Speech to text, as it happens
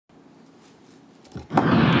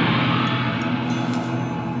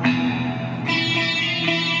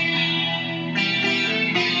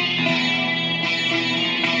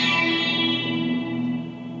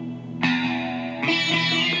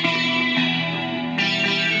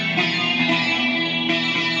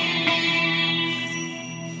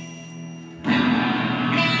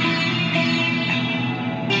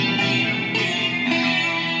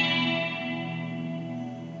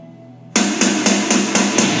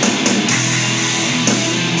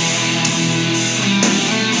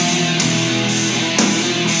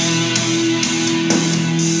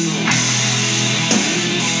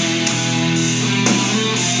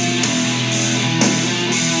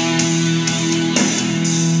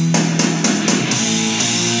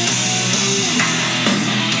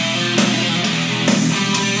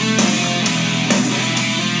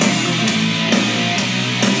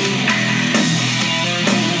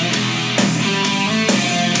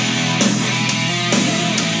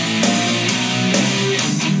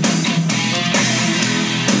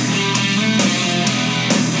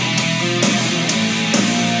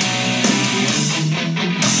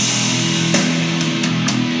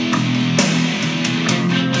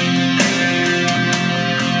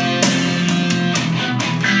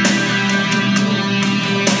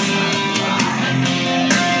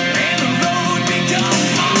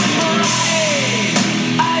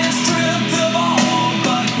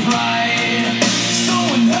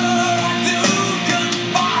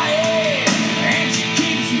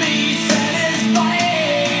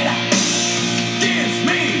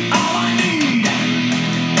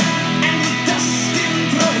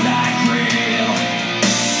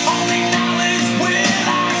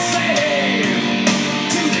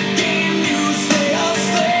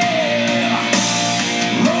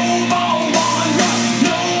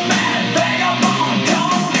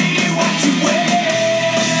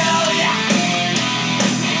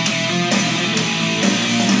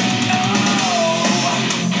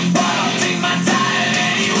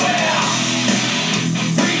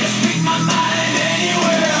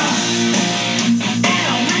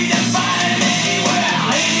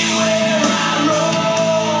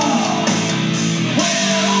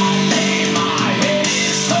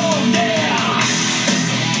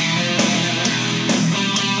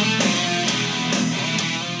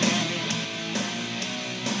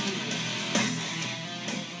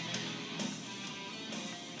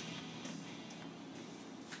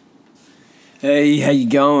Hey, how you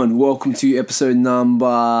going? Welcome to episode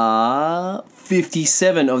number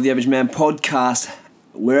 57 of the Average Man podcast,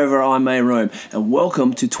 wherever I may roam. And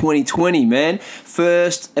welcome to 2020, man.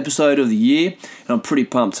 First episode of the year, and I'm pretty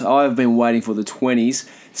pumped. I've been waiting for the 20s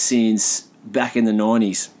since back in the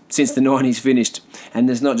 90s. Since the 90s finished. And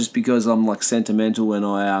it's not just because I'm like sentimental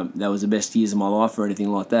and that was the best years of my life or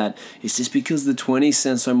anything like that. It's just because the 20s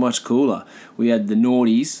sound so much cooler. We had the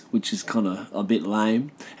noughties, which is kind of a bit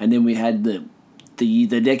lame. And then we had the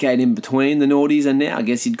decade in between the noughties and now. I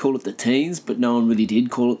guess you'd call it the teens, but no one really did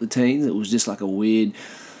call it the teens. It was just like a weird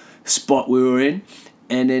spot we were in.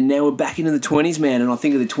 And then now we're back into the 20s, man. And I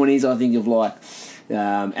think of the 20s, I think of like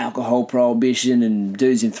alcohol prohibition and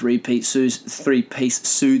dudes in three-piece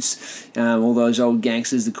suits, all those old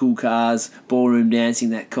gangsters, the cool cars, ballroom dancing,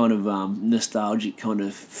 that kind of nostalgic kind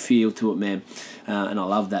of feel to it, man. And I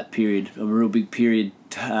love that period. I'm a real big period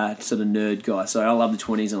sort of nerd guy, so I love the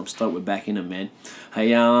 20s and I'm stoked we're back in it, man.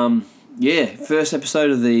 Hey, first episode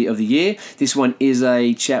of the year. This one is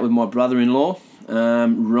a chat with my brother-in-law,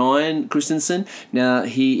 Ryan Christensen. Now,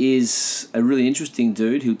 he is a really interesting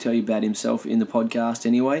dude. He'll tell you about himself in the podcast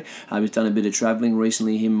anyway. He's done a bit of travelling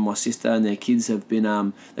recently. Him and my sister and their kids have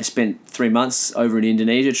been, they spent 3 months over in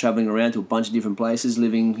Indonesia travelling around to a bunch of different places,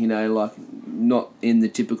 living, like not in the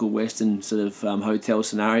typical Western sort of hotel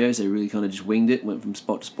scenarios. They really kind of just winged it, went from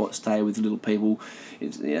spot to spot, stay with little people.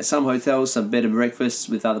 Some hotels, some bed and breakfasts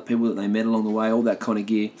with other people that they met along the way, all that kind of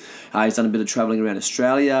gear. He's done a bit of travelling around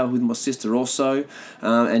Australia with my sister also.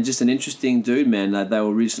 And just an interesting dude, man. They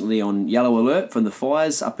were recently on yellow alert from the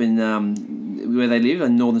fires up in where they live,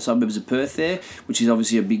 in northern suburbs of Perth there, which is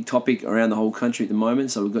obviously a big topic around the whole country at the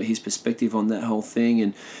moment. So we've got his perspective on that whole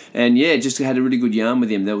thing. And yeah, just had a really good yarn with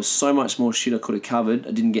him. There was so much more shit I could have covered.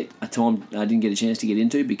 I didn't get a chance to get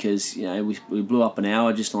into because we blew up an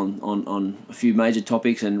hour just on a few major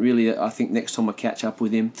topics. And really, I think next time I catch up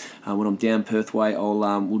with him when I'm down Perth way,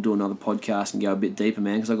 we'll do another podcast and go a bit deeper,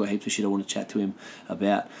 man, because I've got heaps of shit I want to chat to him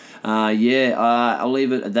about. I'll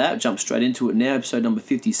leave it at that. Jump straight into it now. Episode number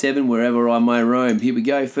 57, wherever I may roam. Here we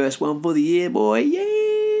go. First one for the year, boy. Yeah.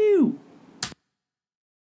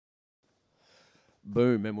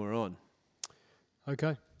 Boom, and we're on.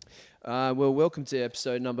 Okay. Well, welcome to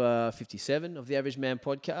episode number 57 of the Average Man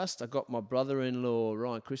podcast. I got my brother-in-law,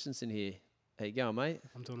 Ryan Christensen, here. How you going, mate?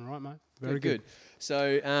 I'm doing all right, mate. Very good.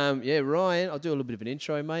 So, Ryan, I'll do a little bit of an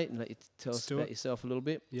intro, mate, and let you tell us about yourself a little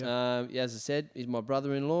bit. Yeah. As I said, he's my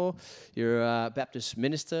brother-in-law. You're a Baptist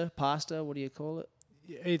minister, pastor, what do you call it?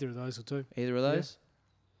 Yeah, either of those will do. Either of those?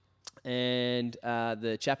 Yeah. And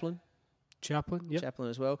the chaplain? Chaplain, yep. Chaplain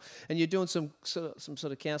as well. And you're doing some sort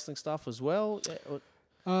of counselling stuff as well,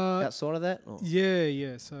 outside of that? Or?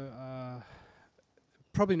 Yeah. So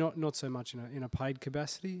probably not so much in a paid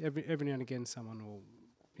capacity. Every now and again, someone will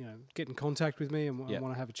get in contact with me and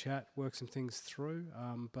want to have a chat, work some things through.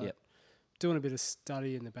 But doing a bit of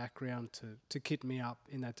study in the background to kit me up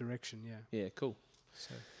in that direction. Yeah, cool.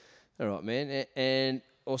 So, all right, man. And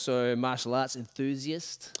also martial arts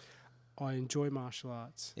enthusiast. I enjoy martial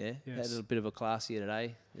arts. Yeah, yes. Had a little bit of a class here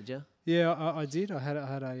today, did you? Yeah, I did. I had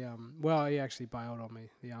a well, he actually bailed on me,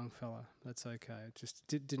 the young fella. That's okay. It just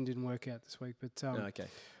didn't work out this week. But okay.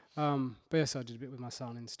 But yes, I did a bit with my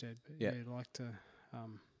son instead. But yeah, I'd like to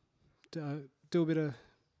do a bit of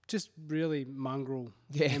just really mongrel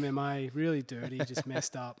MMA, really dirty, just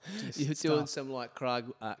messed up. You're doing some like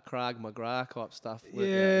Krav Maga type stuff.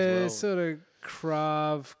 Yeah, well. sort of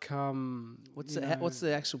Krav come. What's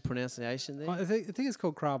the actual pronunciation there? I think it's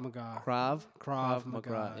called Krav Maga. Krav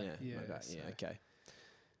Maga. Yeah. So, Okay.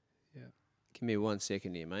 Yeah. Give me 1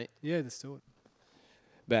 second here, mate. Yeah, let's do it.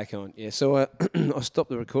 Back on. Yeah, so I stopped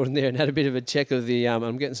the recording there and had a bit of a check of the.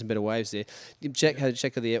 I'm getting some better waves there. Had a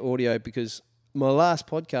check of the audio because my last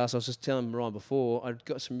podcast, I was just telling Ryan before, I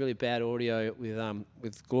got some really bad audio with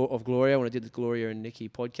Gloria when I did the Gloria and Nikki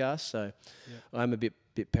podcast. So I'm a bit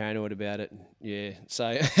paranoid about it. Yeah.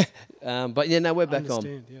 So, but yeah, no, we're back on.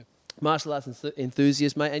 Yeah. Martial arts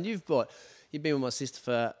enthusiast, mate, and you've been with my sister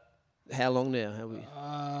for how long now?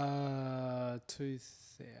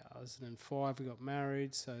 2005 we got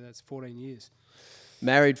married, so that's 14 years.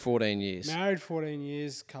 Married 14 years. Married 14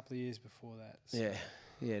 years, a couple of years before that. So.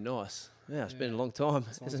 Yeah, nice. Yeah, it's been a long time,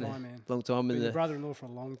 isn't it? Man. Long time. Been your brother-in-law for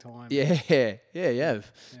a long time. Yeah, you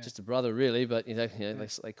have. Yeah. Just a brother, really, but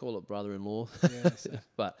they call it brother-in-law. Yeah, so.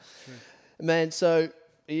 But man, so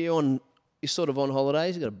you're sort of on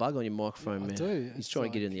holidays. You got a bug on your microphone, man. I do. He's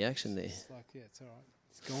trying to get in the action there. It's like, it's all right.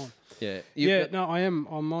 It's gone. Yeah. No, I am.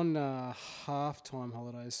 I'm on half-time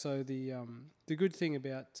holidays. So the good thing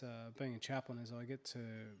about being a chaplain is I get to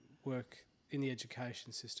work in the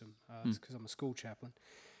education system because I'm a school chaplain.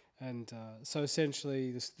 And so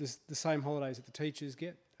essentially, the same holidays that the teachers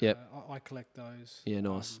get, Yep. I collect those. Yeah,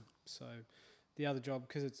 nice. So the other job,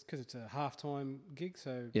 because it's a half-time gig,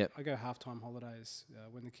 so Yep. I go half-time holidays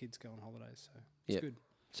when the kids go on holidays. So it's Yep. good.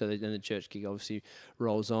 So then the church gig obviously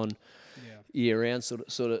rolls on Yeah. year round,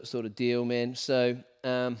 sort of deal, man. So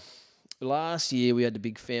last year we had the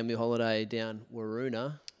big family holiday down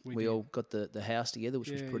Waroona. We did. all got the house together,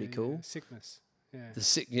 which was pretty cool. Yeah. Sickness. Yeah. The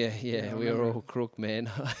sick, yeah, I we were remember all crook, man.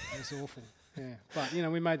 It was awful. Yeah. But,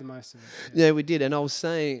 we made the most of it. Yeah, we did. And I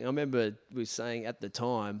remember we were saying at the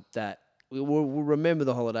time that we'll remember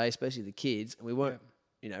the holiday, especially the kids, and we won't,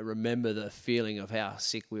 remember the feeling of how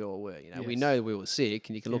sick we all were. We know we were sick,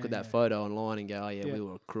 and you can look at that photo online and go, oh, yeah, we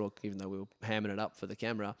were a crook, even though we were hamming it up for the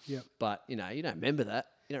camera. Yep. But, you don't remember that.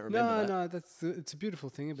 You don't remember that. No, it's a beautiful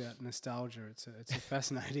thing about nostalgia. It's a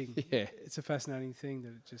fascinating, it's a fascinating thing that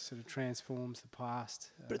it just sort of transforms the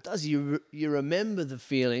past. But it does. You remember the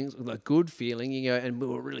feelings, the good feeling. And we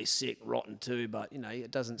were really sick, rotten too. But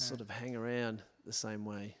it doesn't sort of hang around the same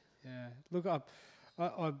way. Yeah. Look, I've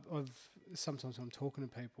sometimes when I'm talking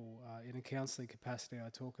to people in a counselling capacity, I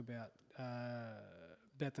talk about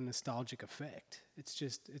the nostalgic effect.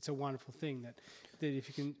 It's a wonderful thing that if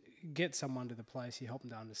you can get someone to the place, you help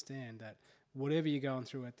them to understand that whatever you're going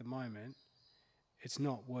through at the moment, it's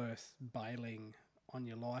not worth bailing on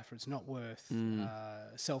your life, or it's not worth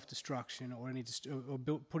self-destruction or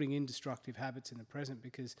putting in destructive habits in the present,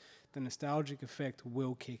 because the nostalgic effect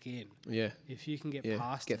will kick in. Yeah. If you can get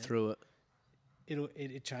past get through it.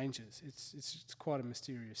 It changes. It's quite a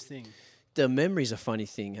mysterious thing. The memory's a funny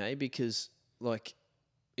thing, hey, because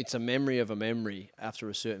it's a memory of a memory after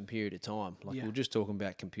a certain period of time. We were just talking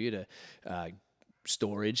about computer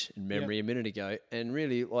storage and memory a minute ago, and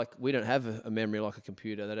really, we don't have a memory like a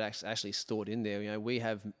computer that actually stored in there. We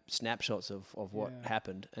have snapshots of what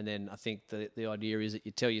happened, and then I think the idea is that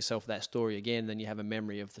you tell yourself that story again, then you have a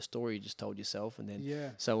memory of the story you just told yourself, and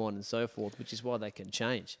then so on and so forth, which is why they can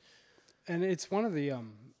change. And it's one of the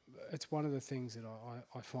things that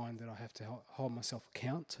I find that I have to hold myself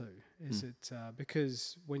account to, is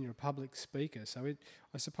because when you're a public speaker, so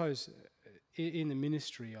I suppose in the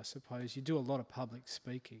ministry, I suppose you do a lot of public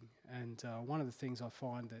speaking, and one of the things I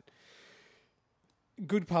find that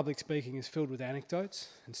good public speaking is filled with anecdotes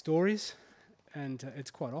and stories, and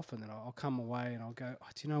it's quite often that I'll come away and I'll go, oh,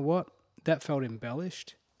 do you know what? That felt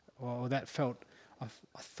embellished, or that felt...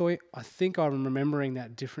 I think I'm remembering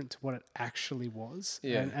that different to what it actually was,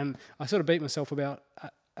 and I sort of beat myself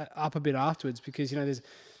up a bit afterwards, because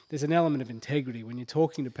there's an element of integrity when you're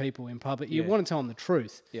talking to people in public. You want to tell them the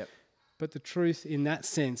truth, but the truth in that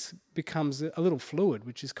sense becomes a little fluid,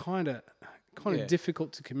 which is kind of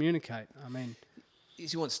difficult to communicate. I mean,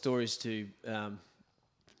 you want stories to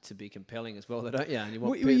be compelling as well, don't you? And you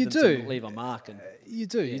want them to leave a mark. And you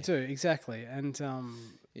do exactly, and.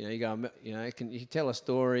 You go, you can tell a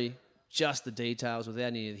story, just the details without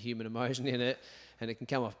any of the human emotion in it, and it can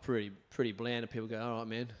come off pretty bland, and people go, all right,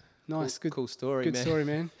 man. Nice, cool story, good man. Good story,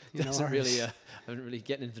 man. Doesn't really, I don't really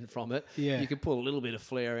get anything from it. Yeah. You could put a little bit of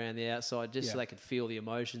flair around the outside just so they could feel the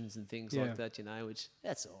emotions and things like that, which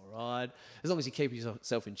that's all right. As long as you keep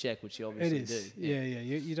yourself in check, which you obviously do. Yeah.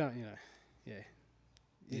 You don't,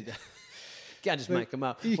 You can't just make them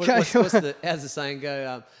up. How's the saying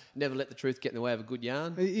go? Never let the truth get in the way of a good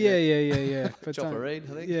yarn. Yeah. But Chopper Reed,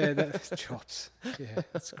 I think. Yeah, Chops. Yeah,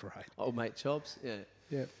 that's great. Old mate Chops. Yeah.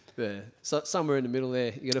 Yeah. So somewhere in the middle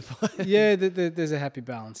there, you got to find. Yeah, there's a happy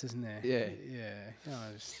balance, isn't there?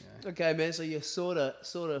 Yeah. Okay, man. So you're sort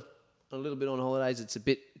of a little bit on holidays.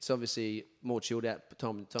 It's obviously more chilled out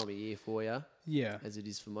time of year for you. Yeah. As it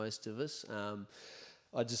is for most of us.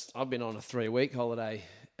 I've been on a 3-week holiday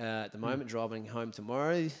at the moment, driving home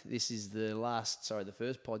tomorrow. This is the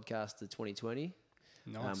first podcast of 2020.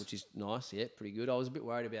 Nice. Which is nice, pretty good. I was a bit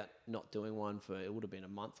worried about not doing one it would have been a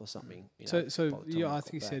month or something. So I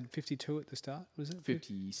think you said 52 at the start, was it?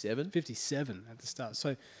 57. 57 at the start.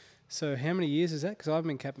 So how many years is that? Because I've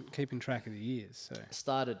been keeping track of the years. So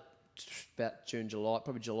started about June, July,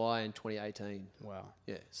 probably July in 2018. Wow.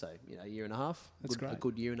 Yeah, so a year and a half. That's great. A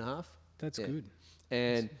good year and a half. That's good.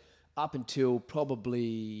 And up until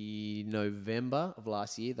probably November of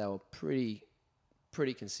last year, they were pretty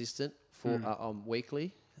consistent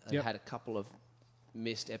weekly. They had a couple of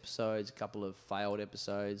missed episodes, a couple of failed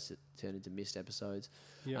episodes that turned into missed episodes.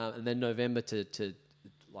 And then November to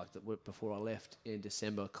before I left in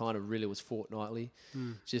December, kind of really was fortnightly.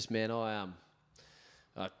 Just, man, I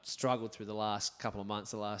struggled through the last couple of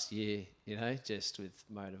months of last year, just with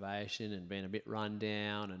motivation and being a bit run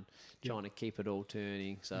down and trying to keep it all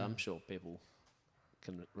turning. So I'm sure people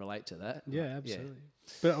can relate to that. Yeah, absolutely.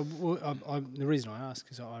 But the reason I ask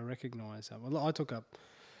is I recognise I took up,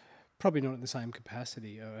 probably not at the same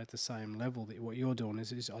capacity or at the same level that what you're doing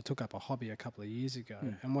is I took up a hobby a couple of years ago,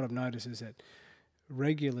 and what I've noticed is that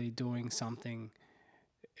regularly doing something,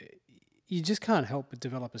 you just can't help but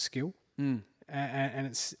develop a skill, and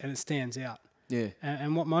it stands out. Yeah.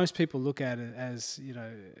 And what most people look at it as,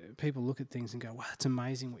 people look at things and go, wow, it's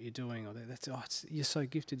amazing what you're doing. Or you're so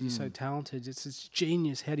gifted, you're so talented. It's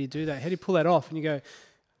genius. How do you do that? How do you pull that off? And you go,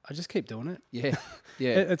 I just keep doing it. Yeah.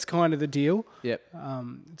 Yeah. It's kind of the deal. Yep.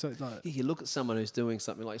 So like, you look at someone who's doing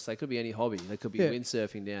something like, say, it could be any hobby. They could be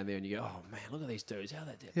windsurfing down there and you go, oh, man, look at these dudes. How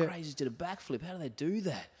they crazy did a backflip. How do they do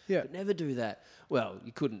that? Yeah. Could never do that. Well,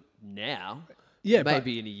 you couldn't now. Yeah,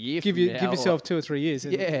 maybe in a year give from now. Give yourself 2 or 3 years.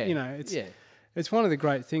 And, Yeah. It's one of the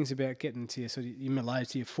great things about getting to your middle age,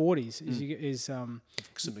 to your 40s, is some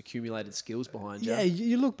accumulated skills behind you. Yeah,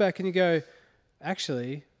 you look back and you go,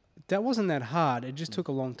 actually, that wasn't that hard. It just took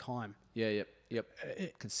a long time. Yeah, yep.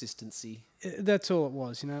 Consistency. That's all it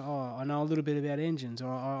was. I know a little bit about engines, or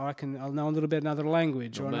I'll know a little bit another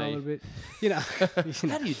language, or I know a little bit,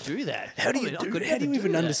 How do you do that? How do you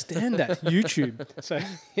even understand that? YouTube. So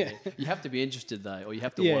yeah. You have to be interested though, or you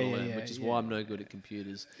have to want to learn, which is why I'm no good at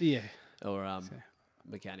computers. Yeah. Or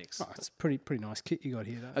mechanics. Oh, it's a pretty nice kit you got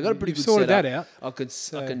here, though. I got a pretty good sorted setup. that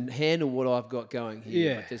out. I can handle what I've got going here.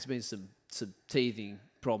 Yeah. But there's been some teething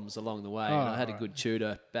problems along the way. And I had a good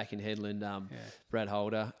tutor back in Headland, Brad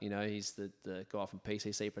Holder. He's the guy from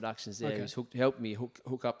PCC Productions there. Okay. Who's helped me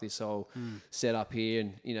hook up this whole setup here.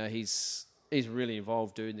 And he's really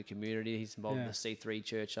involved in the community. He's involved in the C3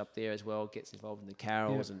 church up there as well. Gets involved in the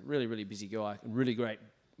carols and really, really busy guy. And really great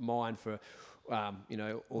mind for all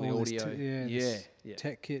the audio.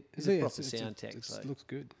 Tech kit. It's a proper sound tech. It looks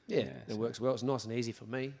good. Yeah, it works well. It's nice and easy for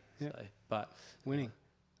me. Yeah. So, but winning.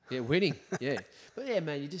 Winning. Yeah. But yeah,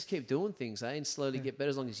 man, you just keep doing things, and slowly get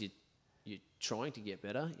better as long as you're trying to get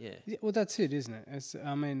better. Yeah. Well, that's it, isn't it? So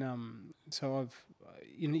I've,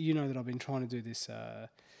 that I've been trying to do this,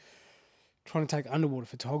 trying to take underwater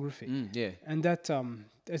photography. And that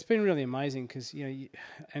it's been really amazing because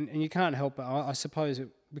and you can't help it. I suppose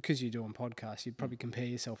because you're doing podcasts, you'd probably compare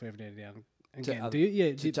yourself every day now and again. Do you?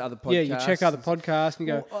 Yeah, to other podcasts. Yeah, you check other podcasts and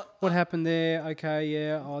you go, what happened there? Okay,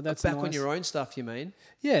 yeah. Oh, that's back nice. on your own stuff. You mean?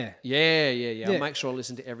 Yeah. Yeah. I'll make sure I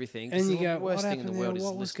listen to everything. And you go, the worst what thing in the world there? is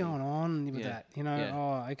What was listening. going on with that?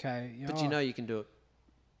 Oh, okay. But you can do it.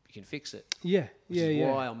 You can fix it. Yeah, which is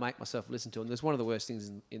why I'll make myself listen to it. And there's one of the worst things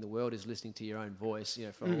in the world is listening to your own voice,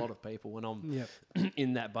 for a lot of people when I'm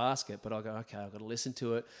in that basket. But I go, okay, I've got to listen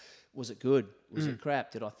to it. Was it good? Was it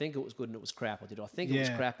crap? Did I think it was good and it was crap? Or did I think it was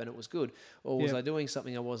crap and it was good? Or was I doing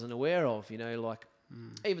something I wasn't aware of?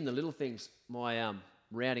 Even the little things, my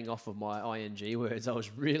rounding off of my ing words, I was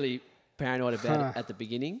really paranoid about it at the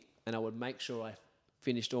beginning. And I would make sure I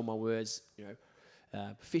finished all my words,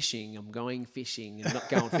 fishing, I'm going fishing and not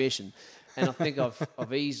going fishing. And I think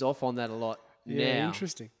I've eased off on that a lot now. Yeah,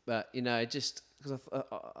 interesting. But, just because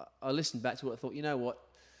I listened back to it, I thought, you know what?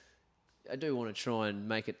 I do want to try and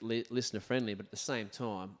make it listener friendly, but at the same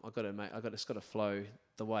time, it's got to flow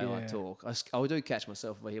the way I talk. I do catch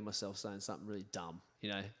myself if I hear myself saying something really dumb,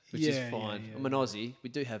 which is fine. I'm an Aussie. We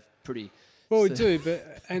do have pretty... Well, we do,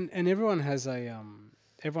 but and everyone has a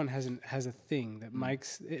has a thing that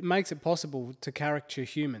makes it possible to caricature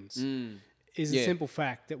humans. Is a simple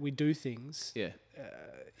fact that we do things. Yeah.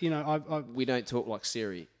 We don't talk like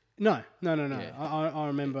Siri. No. Yeah. I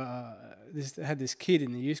remember had this kid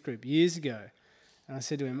in the youth group years ago, and I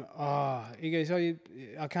said to him, he goes,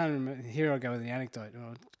 I can't remember. Here I go with the anecdote.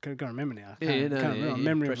 I can't remember now. I can't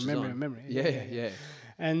remember. Memory. Yeah.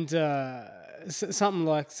 And something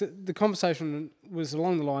like the conversation was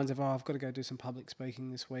along the lines of, I've got to go do some public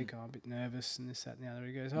speaking this week. I'm a bit nervous and this, that, and the other.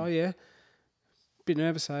 He goes, oh yeah. Bit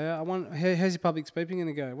nervous, how's your public speaking going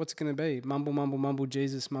to go? What's it going to be? Mumble, mumble, mumble,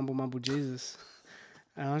 Jesus, mumble, mumble, Jesus.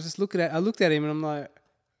 And I just looked at him and I'm like,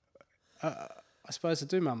 I suppose I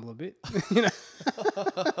do mumble a bit,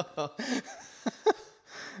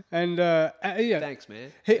 And thanks,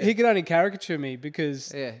 man. He could only caricature me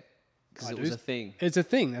because it was a thing. It's a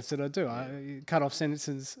thing. That's what I do. I cut off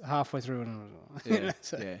sentences halfway through, and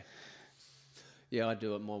Yeah, I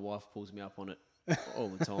do it. My wife pulls me up on it all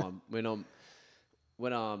the time when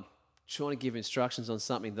I'm trying to give instructions on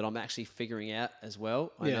something that I'm actually figuring out as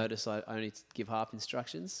well. I notice I only give half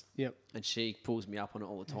instructions. Yep. And she pulls me up on it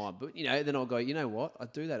all the time. But, then I'll go, you know what? I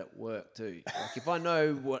do that at work too. Like if I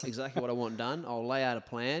know exactly what I want done, I'll lay out a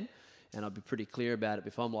plan and I'll be pretty clear about it.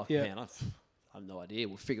 If I'm like, man, I have no idea.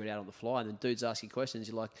 We'll figure it out on the fly. And then dudes ask you questions.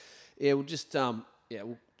 You're like, yeah, we'll just, yeah,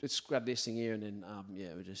 we'll just grab this thing here and then,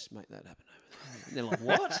 we'll just make that happen over there. And they're like,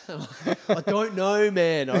 what? I don't know,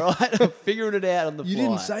 man. All right, I'm figuring it out on the fly. You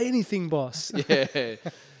didn't say anything, boss. Yeah,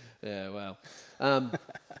 yeah, well,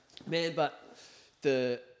 man, but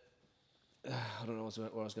I don't know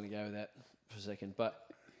where I was going to go with that for a second, but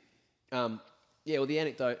well, the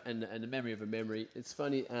anecdote and the memory of a memory. It's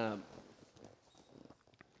funny.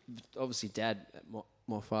 Obviously, Dad,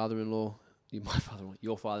 my father-in-law.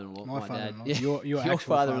 Your father-in-law, my dad. Yeah. Your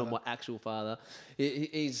father-in-law, my actual father.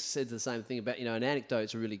 He's said the same thing about, an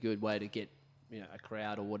anecdote's a really good way to get, a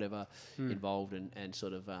crowd or whatever involved and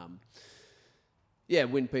sort of,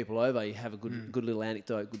 win people over. You have a good little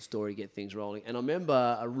anecdote, good story, get things rolling. And I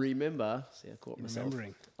remember, see, I caught myself.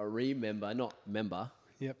 Not member.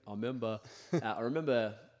 Yep. I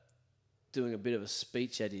remember doing a bit of a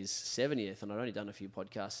speech at his 70th, and I'd only done a few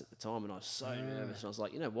podcasts at the time, and I was so nervous. And I was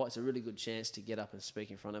like, you know what? It's a really good chance to get up and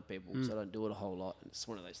speak in front of people, because I don't do it a whole lot. And it's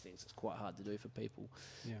one of those things that's quite hard to do for people.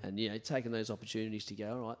 Yeah. And, taking those opportunities to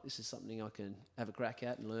go, all right, this is something I can have a crack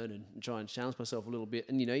at and learn and try and challenge myself a little bit.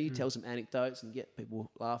 And, you tell some anecdotes and get people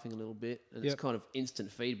laughing a little bit. And it's kind of instant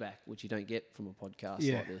feedback, which you don't get from a podcast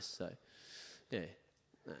like this. So, it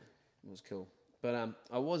was cool. But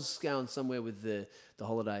I was going somewhere with the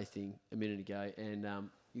holiday thing a minute ago, and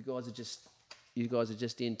you guys are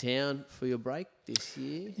just in town for your break this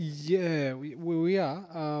year. Yeah, we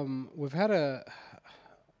are. We've had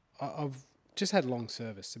I've just had long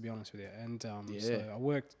service, to be honest with you, and so I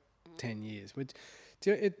worked 10 years. But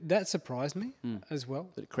that surprised me as well.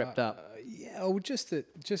 That it crept up. Just that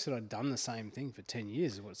I'd done the same thing for 10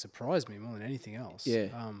 years is what surprised me more than anything else. Yeah.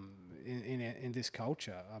 In this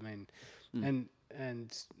culture, I mean.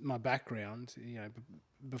 And my background,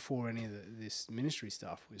 before any of this ministry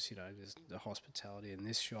stuff was, just the hospitality in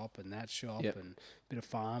this shop and that shop and a bit of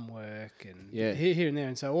farm work and here and there.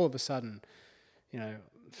 And so all of a sudden,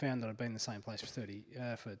 found that I'd been in the same place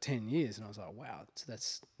for 10 years, and I was like, wow,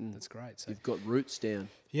 that's great. So you've got roots down.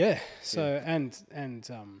 Yeah. So and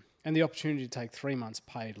the opportunity to take 3 months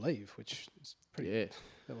paid leave, which is pretty. Yeah.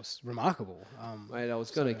 That was remarkable. Mate, I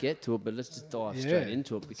was going to get to it, but let's just dive straight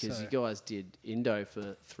into it, because you guys did Indo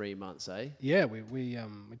for 3 months, eh? Yeah, we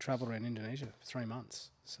travelled around Indonesia for 3 months.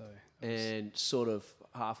 And sort of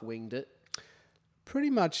half winged it. Pretty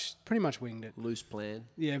much winged it. Loose plan.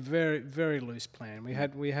 Yeah, very very loose plan.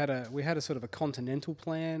 We had a sort of a continental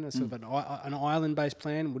plan, a sort of an island based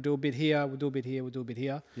plan. We'll do a bit here, we'll do a bit here, we'll do a bit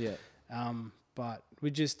here. Yeah. But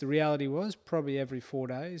the reality was probably every 4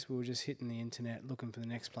 days we were just hitting the internet looking for the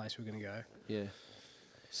next place we were going to go. Yeah.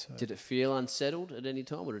 So did it feel unsettled at any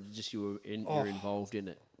time, or did it just you're involved in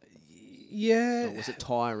it? Yeah. Or was it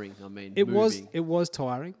tiring? I mean, it was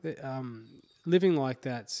tiring. Living like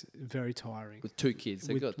that's very tiring. With 2 kids,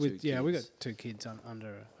 we got 2 kids. Yeah, we got 2 kids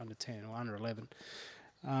under 10 or under 11.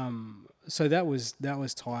 So that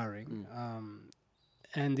was tiring.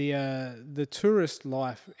 And the tourist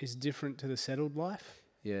life is different to the settled life.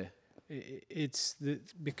 Yeah, it's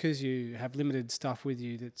because you have limited stuff with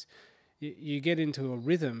you. You get into a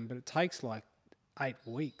rhythm, but it takes like 8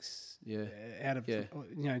 weeks. Yeah, out of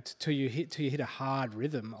till you hit a hard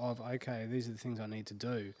rhythm of, okay, these are the things I need to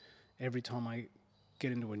do every time I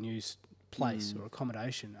get into a new place or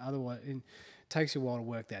accommodation. Otherwise, it takes you a while to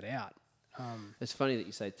work that out. It's funny that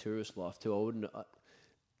you say tourist life too. I wouldn't.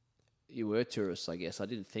 You were tourists, I guess. I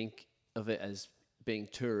didn't think of it as being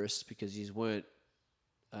tourists because you weren't.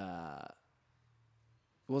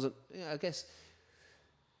 Wasn't. I guess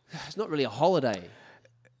it's not really a holiday.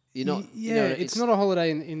 You're not. Yeah, it's not a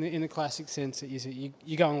holiday in the classic sense that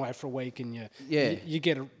you're going away for a week and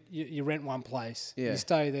you rent one place, you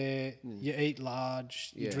stay there, you eat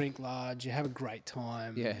large, you drink large, you have a great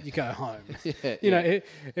time, you go home.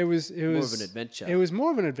 It was more of an adventure. It was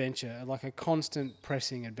more of an adventure, like a constant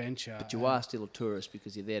pressing adventure. But you are still a tourist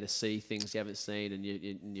because you're there to see things you haven't seen,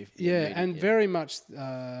 and very much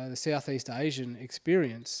the Southeast Asian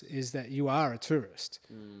experience is that you are a tourist.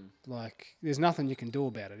 Like there's nothing you can do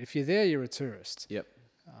about it. If you're there, you're a tourist. Yep.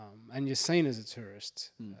 And you're seen as a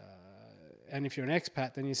tourist. And if you're an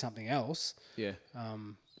expat, then you're something else. Yeah.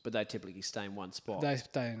 But they typically stay in one spot. They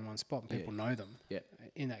stay in one spot, and people know them.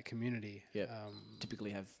 In that community. Yeah.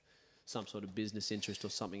 Typically have some sort of business interest or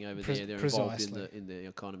something over there. They're involved in the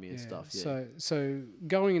economy and stuff. Yeah. So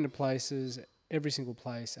going into places, every single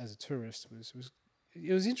place as a tourist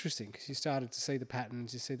was interesting because you started to see the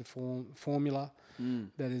patterns, you see the formula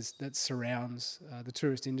that surrounds the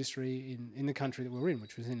tourist industry in the country that we're in,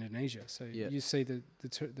 which was Indonesia. So you see the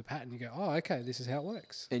pattern, you go, oh, okay, this is how it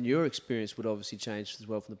works. And your experience would obviously change as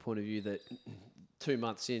well from the point of view that 2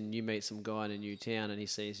 months in, you meet some guy in a new town and he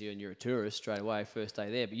sees you and you're a tourist straight away, first day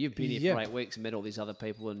there. But you've been here for 8 weeks and met all these other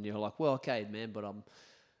people and you're like, well, okay, man, but I'm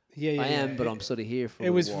sort of here for a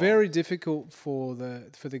It was while. very difficult for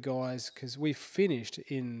the guys because we finished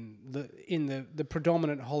in the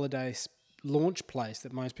predominant holiday launch place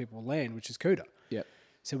that most people land, which is Kuta. Yep.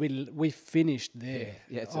 So we finished there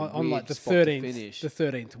on like the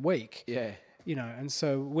 13th week. Yeah. You know, and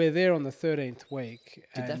so we're there on the 13th week.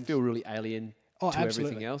 Did that feel really alien to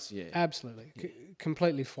everything else? Yeah. Absolutely.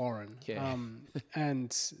 Completely foreign. Yeah.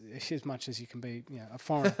 And as much as you can be, a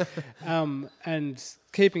foreign. And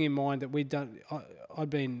keeping in mind that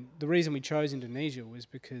the reason we chose Indonesia was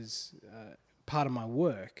because part of my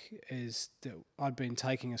work is that I'd been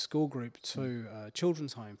taking a school group to a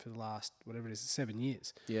children's home for the last, 7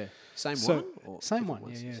 years. Yeah. Same one? Same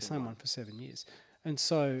one, same one for 7 years. And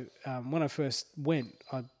so when I first went,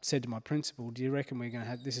 I said to my principal, "Do you reckon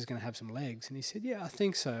this is going to have some legs?" And he said, "Yeah, I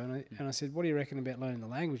think so." And I said, "What do you reckon about learning the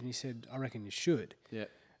language?" And he said, "I reckon you should." Yeah.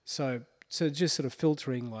 So just sort of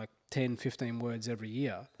filtering like 10, 15 words every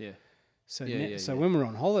year. Yeah. So when we were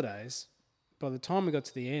on holidays, by the time we got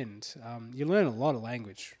to the end, you learn a lot of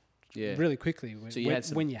language. Yeah. Really quickly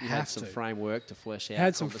when you had some framework to flesh out.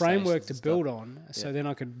 Had some framework to build on, so then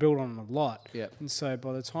I could build on a lot. Yeah. And so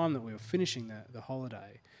by the time that we were finishing the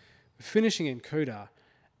holiday, we're finishing in Kuta,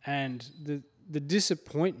 and the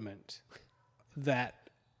disappointment that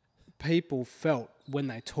people felt when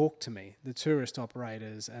they talked to me, the tourist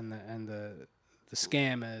operators and the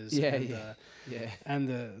scammers and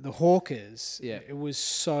the hawkers, it was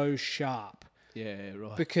so sharp. Yeah,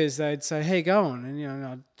 right. Because they'd say, "How you going?" And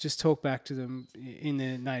I'd just talk back to them in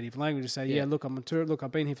their native language and say, "Yeah, look, I'm a tourist. Look,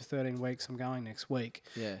 I've been here for 13 weeks. I'm going next week."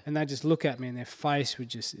 Yeah. And they'd just look at me, and their face would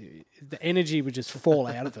the energy would just fall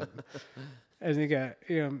out of them. And they go,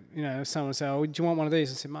 someone would say, "Oh, do you want one of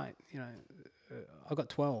these?" I said, "Mate, I've got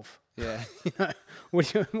 12." Yeah. What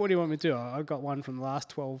do you want me to do? I've got one from the last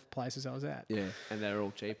 12 places I was at. Yeah, and they're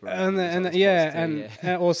all cheaper.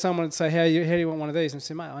 Or someone would say, how do you want one of these? And I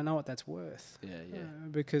say, "Mate, I know what that's worth." Yeah.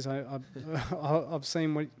 Because I've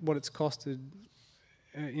seen what it's costed,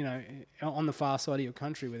 on the far side of your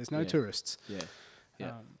country where there's no tourists.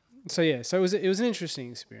 Yeah. So it was an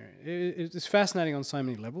interesting experience. It was fascinating on so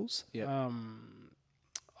many levels. Yeah.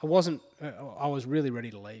 I was really ready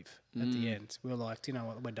to leave at the end. We were like, you know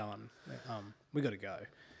what, we're done. We got to go.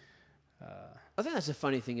 I think that's a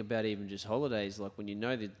funny thing about even just holidays. Like when you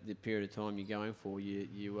know the period of time you're going for, you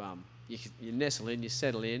nestle in, you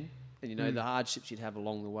settle in, and you know the hardships you'd have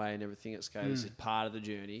along the way and everything else goes. This is part of the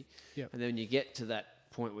journey. Yep. And then when you get to that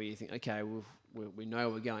point where you think, okay, we know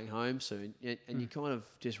we're going home soon, and you kind of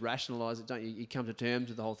just rationalise it, don't you? You come to terms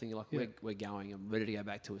with the whole thing. You're like, we're going. I'm ready to go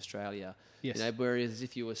back to Australia. Yes. Whereas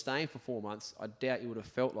if you were staying for 4 months, I doubt you would have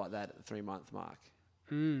felt like that at the 3-month mark.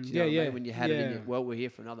 Do you know what I mean? When you had it in we're here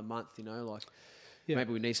for another month,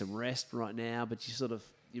 maybe we need some rest right now, but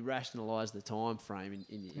you rationalise the time frame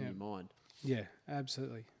in your mind. Yeah,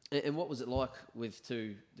 absolutely. And what was it like with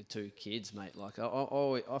the two kids, mate? Like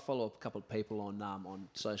I follow a couple of people on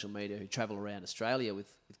social media who travel around Australia with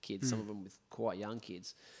kids, some of them with quite young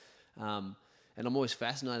kids. And I'm always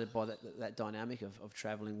fascinated by that dynamic of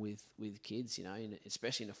travelling with kids,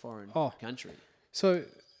 especially in a foreign country. So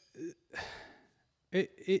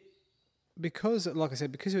because, like I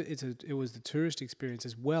said, because it was the tourist experience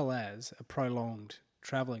as well as a prolonged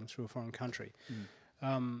travelling through a foreign country.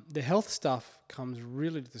 The health stuff comes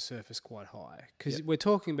really to the surface quite high because we're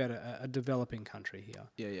talking about a developing country here.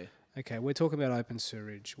 Yeah. Okay, we're talking about open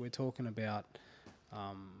sewerage. We're talking about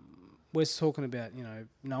no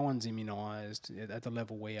one's immunised at the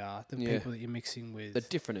level we are. The people that you're mixing with, the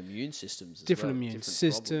different immune systems,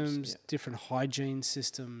 different hygiene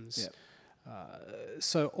systems.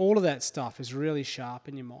 So all of that stuff is really sharp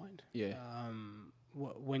in your mind. Yeah.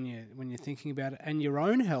 When you're thinking about it, and your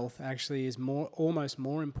own health actually is almost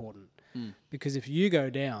more important because if you go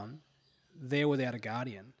down, they're without a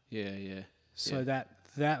guardian. Yeah. So that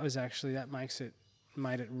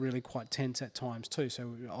made it really quite tense at times too.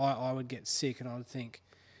 So I would get sick and I would think,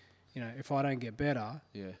 if I don't get better,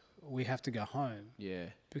 we have to go home. Yeah.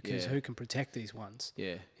 Because who can protect these ones?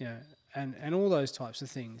 Yeah. And all those types of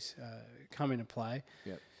things come into play.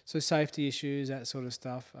 Yeah. So safety issues, that sort of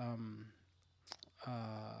stuff.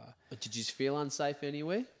 Did you feel unsafe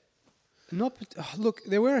anywhere? Look,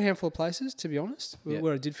 there were a handful of places, to be honest,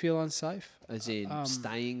 where I did feel unsafe. As in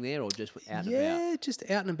staying there or just out and about? Yeah, just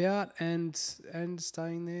out and about and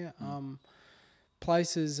staying there.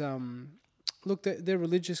 Places, look, their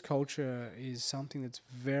religious culture is something that's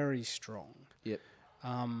very strong. Yep.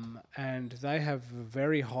 And they have a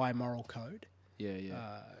very high moral code.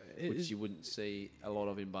 Yeah. which you wouldn't see a lot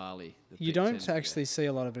of in Bali. You don't actually see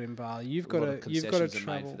a lot of it in Bali. You've got to concessions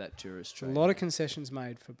travel. made for that tourist A trade. lot of concessions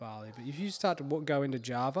made for Bali, but if you start to go into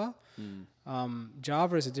Java,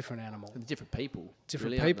 Java is a different animal. And different people.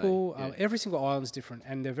 Different really, people. aren't they? Every single island's different,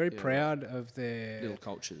 and they're very proud of their Little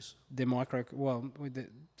cultures. their micro. Well,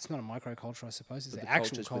 it's not a microculture, I suppose. It's But the the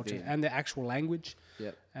actual cultures culture within. and the actual language.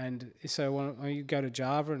 Yep. And so when you go to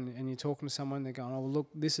Java and you're talking to someone, they're going, "Oh, well, look,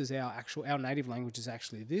 this is our native language is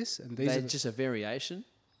actually this, and these They're are just a variation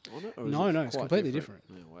on it? Or is No, it no, it's quite completely different.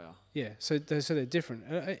 Oh, wow. yeah." So they're different.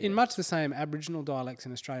 In much the same, Aboriginal dialects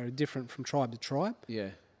in Australia are different from tribe to tribe. Yeah.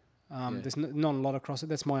 There's not a lot of crossover.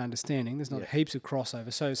 That's my understanding. There's not heaps of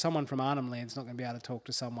crossover. So someone from Arnhem Land's not going to be able to talk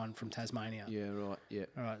to someone from Tasmania. Yeah, right. Yeah.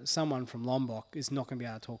 All right. Someone from Lombok is not going to be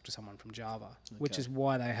able to talk to someone from Java, which is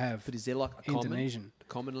why they have But is there like a Indonesian.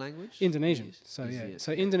 common language? Indonesian. Is- So is yeah. it?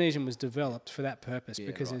 So Indonesian was developed for that purpose Yeah,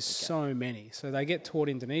 because right, there's okay. so many. So they get taught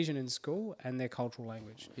Indonesian in school and their cultural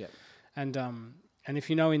language. Yeah. And if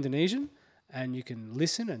you know Indonesian and you can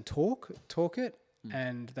listen and talk it,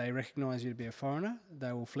 and they recognise you to be a foreigner,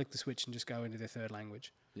 they will flick the switch and just go into their third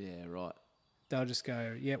language. Yeah, right. They'll just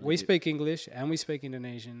go, yeah, we speak English and we speak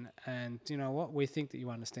Indonesian, and you know what? We think that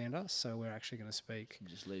you understand us, so we're actually going to speak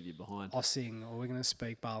Just leave you behind. Osing, or we're going to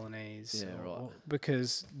speak Balinese. Yeah, right.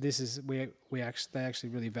 Because this is they actually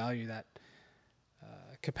really value that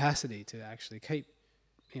capacity to actually keep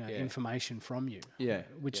information from you. Yeah,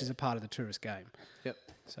 which is a part of the tourist game. Yep.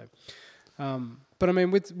 So, but I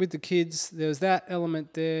mean, with the kids, there's that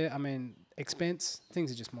element there. I mean, expense,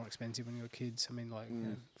 things are just more expensive when you're kids. I mean, like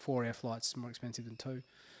 4 air flights is more expensive than 2.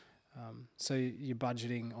 So you're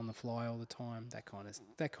budgeting on the fly all the time, that kind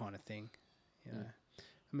of thing. You know,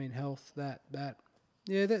 I mean, health, that.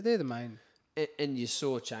 Yeah, they're the main. And you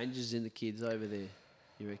saw changes in the kids over there,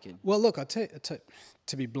 you reckon? Well, look,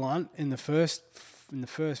 to be blunt, in the first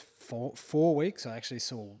 4 weeks, I actually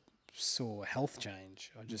saw a health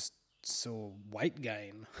change. I just saw weight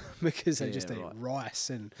gain because they just eat rice,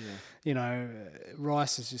 and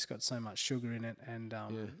rice has just got so much sugar in it, and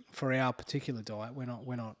for our particular diet, we're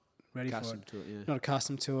not ready Accustomed for it. to it, yeah. Not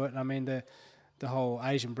accustomed to it. I mean, the whole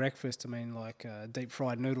Asian breakfast, I mean, like deep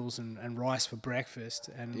fried noodles and rice for breakfast,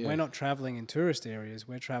 and we're not travelling in tourist areas,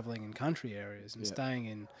 we're travelling in country areas and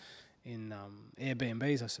staying in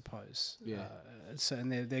Airbnbs, I suppose. Yeah.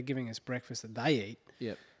 And they're giving us breakfast that they eat.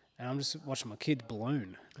 Yep. And I'm just watching my kids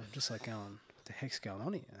balloon. I'm just like going, what the heck's going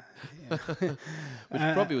on here? Yeah.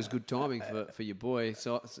 Which probably was good timing for your boy.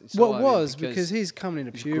 Well, it was because he's coming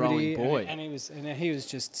into puberty, growing boy. and he was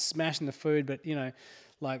just smashing the food. But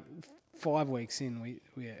like 5 weeks in,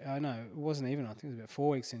 I know it wasn't even. I think it was about 4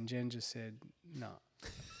 weeks in. Jen just said, "No,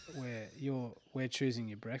 we're choosing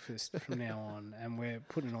your breakfast from now on, and we're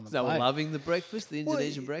putting it on the They plate." were loving the breakfast, the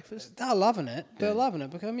Indonesian breakfast? They're loving it. They're loving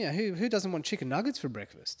it because who doesn't want chicken nuggets for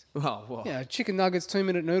breakfast? Oh, wow. Yeah, chicken nuggets,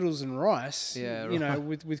 2-minute noodles and rice. Yeah,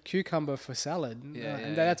 with cucumber for salad. Yeah,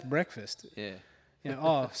 and that's breakfast. Yeah.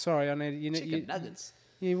 Oh, sorry, I need Chicken nuggets.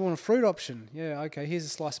 You want a fruit option? Yeah, okay. Here's a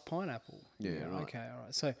slice of pineapple. Yeah, right. Okay, all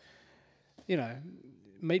right. So,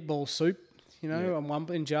 meatball soup. On one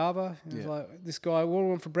in Java, it was like this guy, what do you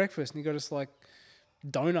want for breakfast? And he got us like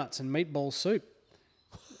donuts and meatball soup.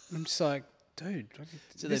 I'm just like, dude.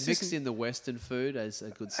 So they mix in the Western food as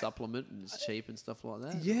a good supplement, and it's cheap and stuff like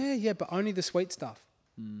that? Yeah, but only the sweet stuff.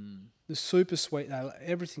 The super sweet,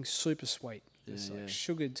 everything's super sweet. It's like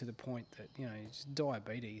sugared to the point that, just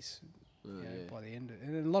diabetes by the end of it.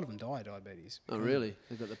 And a lot of them die of diabetes. Oh, really?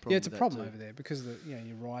 They've got the problem. Yeah, it's a problem over there because of the,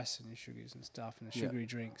 your rice and your sugars and stuff and the sugary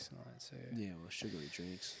drinks and all that. So well, sugary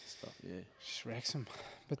drinks and stuff, just wrecks them.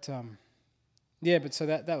 But but so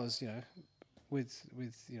that was with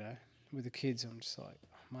the kids, I'm just like,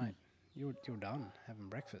 oh, mate, you're done having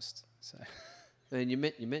breakfast. So. And you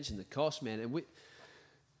mentioned the cost, man, and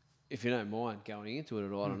if you don't mind going into it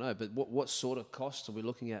at all, I don't know, but what sort of costs are we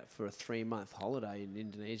looking at for a 3-month holiday in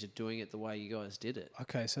Indonesia, doing it the way you guys did it?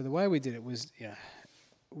 Okay, so the way we did it was,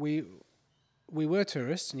 we were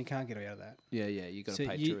tourists, and you can't get out of that. Yeah, you got to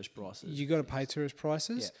pay tourist prices. You got to pay tourist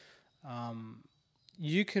prices. Yeah.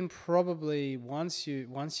 You can probably once you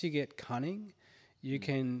get cunning, you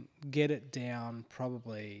can get it down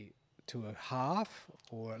probably to a half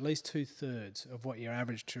or at least 2/3 of what your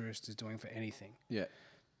average tourist is doing for anything. Yeah.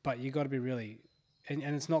 But you got to be really, and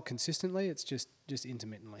it's not consistently, it's just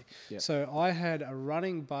intermittently. Yep. So I had a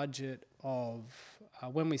running budget of,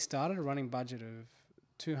 when we started, a running budget of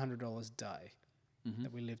 $200 a day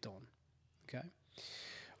that we lived on. Okay.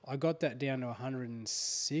 I got that down to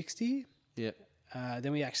 160. Yep.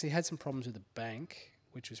 Then we actually had some problems with the bank,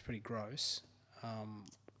 which was pretty gross.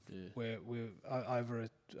 Where we over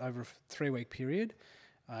a 3-week period,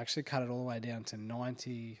 I actually cut it all the way down to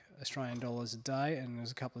 90 Australian dollars a day, and there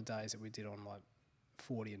was a couple of days that we did on like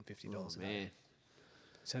 $40 and $50 a day.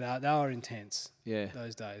 So they were intense. Yeah.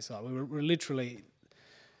 Those days, like we were literally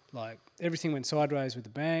like everything went sideways with the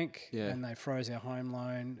bank, and they froze our home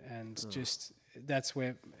loan, and just that's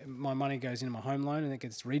where my money goes into my home loan, and it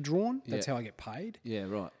gets redrawn. That's how I get paid. Yeah,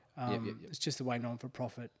 right. It's just the way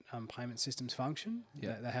non-for-profit payment systems function.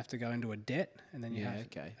 They have to go into a debt, and then you have.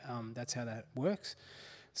 Okay. That's how that works.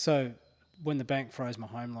 So when the bank froze my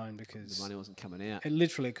home loan because the money wasn't coming out, it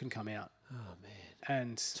literally couldn't come out. Oh man!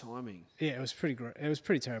 And timing. Yeah, it was pretty great. It was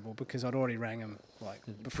pretty terrible because I'd already rang them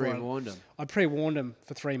pre-warned them. I pre-warned them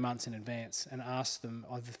for 3 months in advance and asked them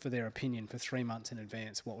for their opinion for 3 months in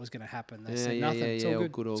advance what was going to happen. They said nothing. It's all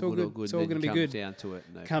good. It's all good. It's all going to be good.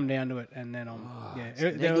 Come down to it, and then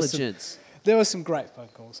negligence. There was some great phone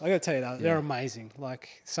calls. I got to tell you that they're amazing. Like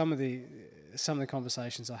some of the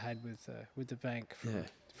conversations I had with the bank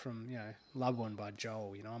from Lubbock by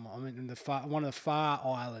Joel. I'm in one of the far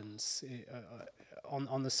islands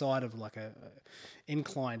on the side of like a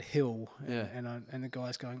inclined hill, and the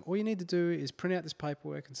guy's going, all you need to do is print out this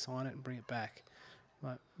paperwork and sign it and bring it back.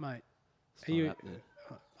 Like, mate,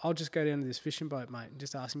 I'll just go down to this fishing boat, mate, and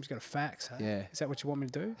just ask him. He's got a fax. Huh? Yeah, is that what you want me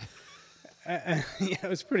to do? It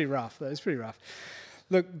was pretty rough.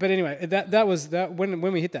 Look, but anyway, that was that when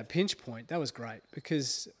we hit that pinch point, that was great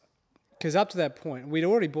because up to that point we'd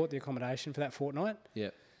already bought the accommodation for that fortnight.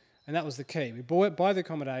 Yeah. And that was the key. We buy the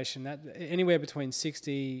accommodation that anywhere between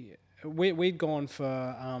 60. We'd gone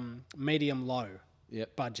for medium low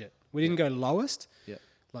budget. We didn't go lowest. Yeah.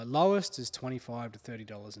 Like lowest is $25 to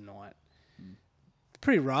 $30 a night.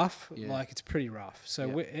 Pretty rough. Yeah. Like it's pretty rough.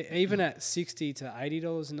 So even at $60 to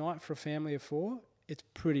 $80 a night for a family of four, it's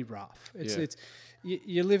pretty rough. It's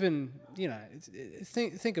you're living.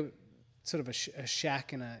 Think of sort of a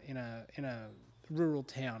shack in a rural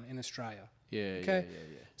town in Australia. Yeah. Okay.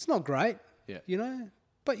 Yeah. It's not great. Yeah.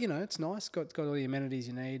 But it's nice. Got all the amenities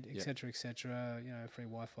you need, etc., etc. Free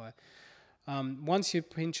Wi-Fi. Once you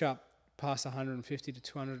pinch up past $150 to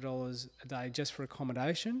 $200 a day just for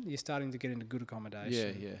accommodation, you're starting to get into good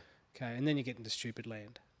accommodation. Yeah. Okay, and then you get into stupid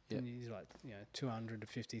land. Yeah. And you're like, $200 to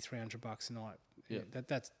 $50, $300 a night. Yeah.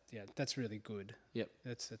 That's really good. Yep.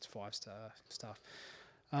 That's 5-star stuff.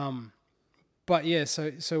 But yeah,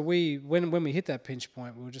 so we when we hit that pinch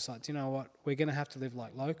point, we were just like, do you know what? We're going to have to live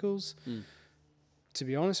like locals. To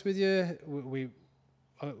be honest with you,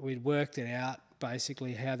 we'd worked it out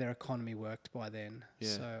basically how their economy worked by then. Yeah.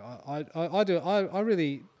 So I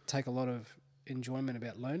really take a lot of enjoyment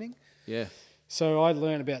about learning. Yeah. So I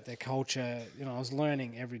learn about their culture. I was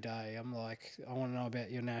learning every day. I'm like, I want to know about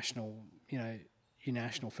your national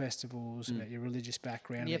festivals, about your religious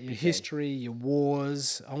background, about your history, your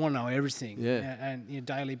wars. I want to know everything. Yeah. And your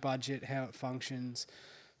daily budget, how it functions.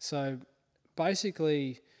 So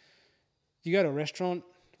basically, you go to a restaurant,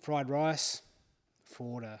 fried rice,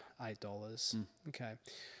 $4 to $8. Okay.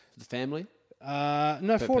 For the family?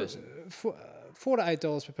 No, $4 to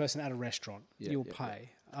 $8 per person at a restaurant. You'll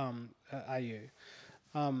pay AU.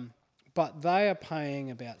 But they are paying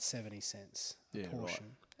about 70 cents a portion.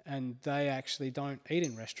 Right. And they actually don't eat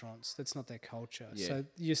in restaurants. That's not their culture. Yeah. So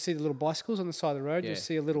you see the little bicycles on the side of the road. You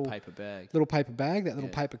see a little paper bag, that little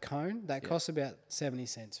paper cone. That costs about 70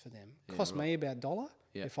 cents for them. Costs me about $1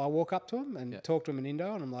 if I walk up to them and talk to them in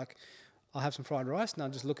Indo, and I'm like, I'll have some fried rice, and they'll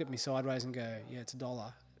just look at me sideways and go, yeah, it's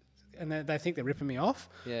 $1. And they think they're ripping me off.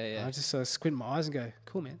 Yeah, yeah. And I just sort of squint my eyes and go,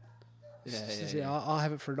 cool, man. I'll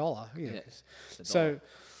have it for $1.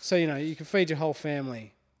 So you can feed your whole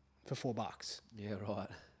family for $4. Yeah, right.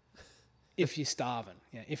 If you're starving,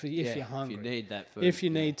 if you're hungry, if you need that food, if you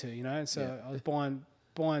need to, and so I was buying.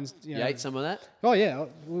 You ate some of that? Oh yeah,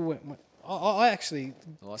 I actually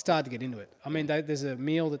started to get into it. I mean, there's a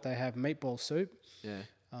meal that they have, meatball soup. Yeah.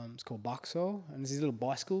 It's called bakso, and there's these little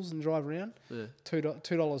bicycles and drive around. Yeah.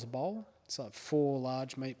 $2 a bowl. It's like 4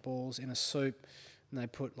 large meatballs in a soup, and they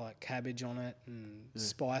put like cabbage on it and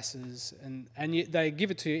spices, and they give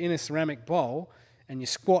it to you in a ceramic bowl. And you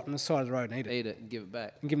squat on the side of the road and eat it. Eat it and give it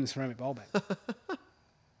back. And give them the ceramic bowl back.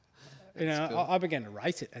 Cool. I began to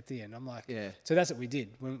rate it at the end. I'm like, so that's what we did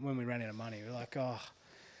when we ran out of money. We're like,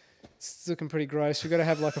 it's looking pretty gross. We've got to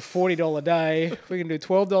have like a $40 day. We can do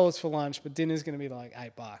 $12 for lunch, but dinner's going to be like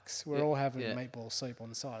 $8. We're all having meatball soup on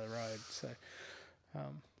the side of the road. So,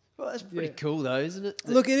 well, that's pretty cool though, isn't it?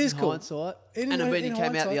 Look, it is cool. Hindsight. And when you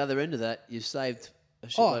came out the other end of that, you saved a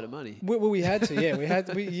shitload of money. We had to,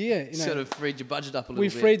 yeah. Sort of freed your budget up a little we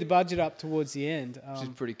bit. freed the budget up towards the end. Which is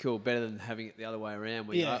pretty cool. Better than having it the other way around.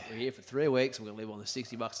 We're here for 3 weeks. We're going to live on the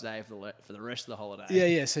 $60 a day for the rest of the holiday.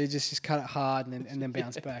 Yeah. So you just cut it hard and then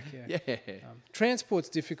bounce back. Yeah. Transport's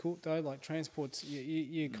difficult though. Like transport's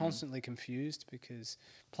you're constantly confused because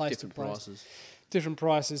place to place, different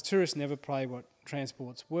prices. Tourists never pay what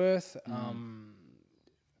transport's worth.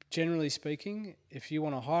 Generally speaking, if you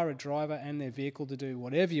want to hire a driver and their vehicle to do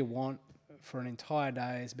whatever you want for an entire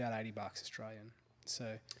day, it's about $80 Australian.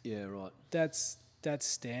 So yeah, right. That's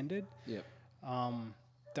standard. Yep.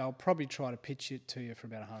 They'll probably try to pitch it to you for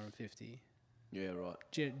about 150. Yeah, right.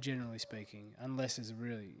 Generally speaking, unless it's a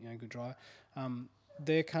really good driver.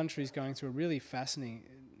 Their country is going through a really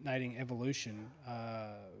fascinating evolution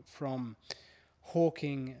from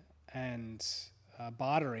hawking and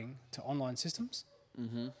bartering to online systems.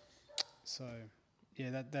 Mm-hmm. So,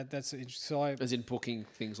 yeah, that's interesting. So as in booking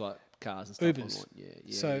things like cars and stuff. Ubers.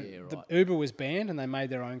 Online. So right. Uber was banned and they made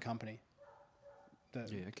their own company.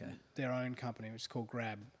 Okay. Their own company, which is called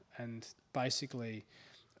Grab, and basically,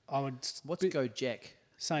 What's Gojek?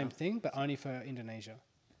 Same thing, but only for Indonesia.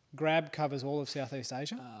 Grab covers all of Southeast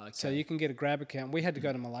Asia, so you can get a Grab account. We had to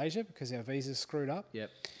go to Malaysia because our visa's screwed up. Yep.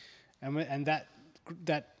 And that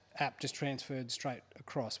app just transferred straight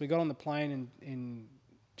across. We got on the plane in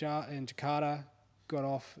Jakarta, got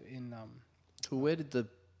off in. Well, where did the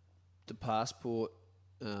passport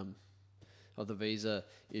of the visa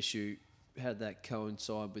issue? How did that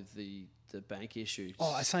coincide with the bank issue?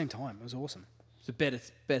 Oh, at the same time, it was awesome.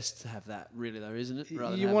 It's best to have that, really, though, isn't it?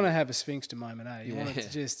 You want to have a sphinx moment, eh? You want it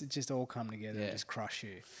to just all come together and just crush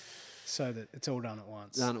you, so that it's all done at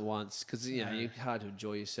once. Because you're hard to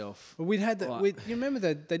enjoy yourself. Well, we'd had that. You remember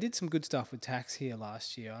that they did some good stuff with tax here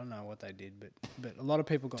last year. I don't know what they did, but a lot of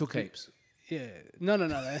people got took heaps. Yeah, no.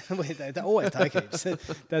 They always take heaps.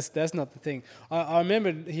 That's not the thing. I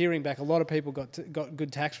remember hearing back a lot of people got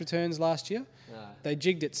good tax returns last year. They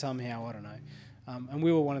jigged it somehow. I don't know, and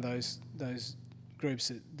we were one of those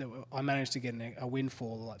groups that I managed to get a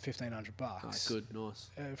windfall of like $1,500. Oh, good,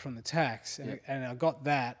 nice. From the tax, and I got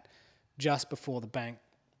that just before the bank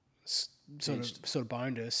sort of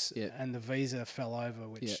boned us, and the visa fell over,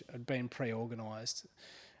 which had been pre-organised,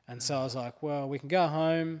 and so I was like, well, we can go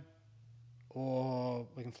home, or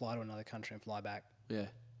we can fly to another country and fly back. Yeah.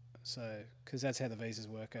 So, because that's how the visas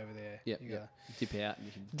work over there. Yeah. Dip out and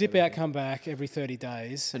you can dip out, come back every 30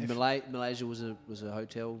 days. And Malaysia was a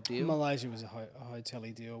hotel deal. Malaysia was a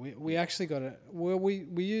hotel-y deal. We actually got we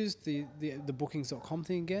used the bookings.com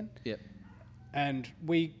thing again. Yep. And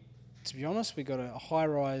to be honest, we got a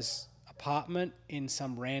high-rise apartment in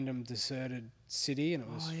some random deserted city, and it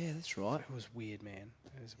was. Oh yeah, that's right. It was weird, man.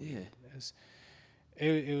 It was weird. Yeah.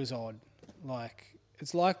 It was odd. Like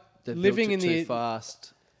it's like they living built it in too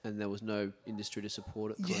fast. And there was no industry to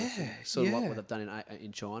support it. Sort of like what they've done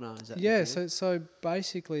in China. Is that? Yeah. So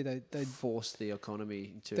basically, they forced the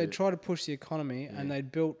economy into. They try to push the economy, and they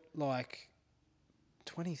built like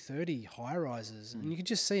 20, 30 high rises, and you could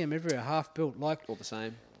just see them everywhere, half built, like all the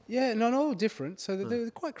same. Yeah, not all different. So they're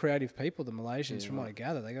quite creative people, the Malaysians, from what I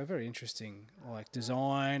gather. They got very interesting like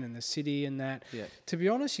design and the city and that. Yeah. To be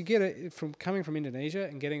honest, you get it from coming from Indonesia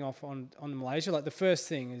and getting off on Malaysia. Like the first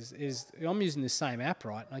thing is I'm using the same app,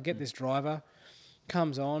 right? And I get this driver,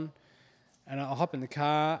 comes on, and I hop in the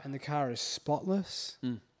car, and the car is spotless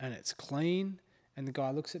and it's clean. And the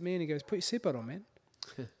guy looks at me and he goes, "Put your seatbelt on, man."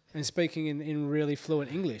 And speaking in really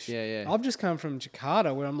fluent English. Yeah. I've just come from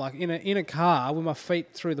Jakarta where I'm like in a car with my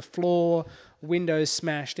feet through the floor, windows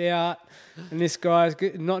smashed out, and this guy's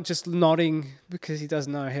not just nodding because he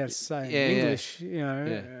doesn't know how to say English,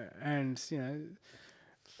 and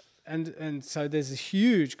and so there's a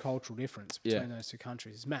huge cultural difference between those two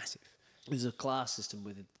countries. It's massive. There's a class system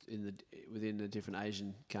within the different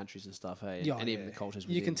Asian countries and stuff, hey, and even the cultures.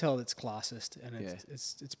 You can tell it's classist, and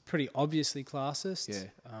it's pretty obviously classist.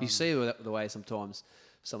 Yeah, you see the way sometimes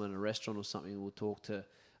someone in a restaurant or something will talk to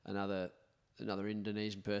another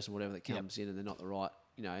Indonesian person, whatever, that comes in, and they're not the right,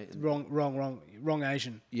 wrong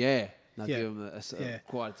Asian. Yeah, they'll give them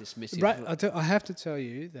quite a dismissive. Right, I have to tell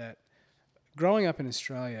you that. Growing up in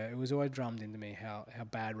Australia, it was always drummed into me how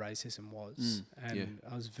bad racism was, and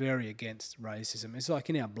I was very against racism. It's like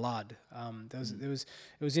in our blood. It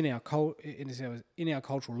was in our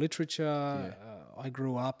cultural literature. I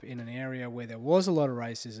grew up in an area where there was a lot of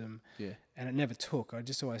racism, and it never took. I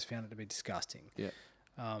just always found it to be disgusting.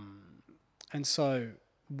 And so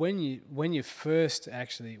when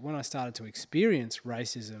I started to experience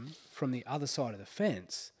racism from the other side of the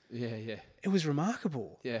fence, it was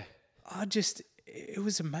remarkable. Yeah. it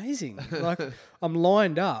was amazing. Like I'm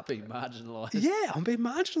lined up. Being marginalised. Yeah, I'm being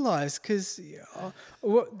marginalised because,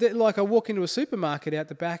 like, I walk into a supermarket out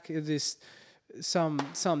the back of this some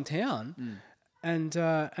town, and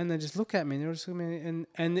they just look at me and they're just looking at me,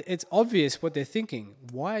 and it's obvious what they're thinking.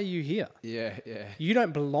 Why are you here? Yeah, yeah. You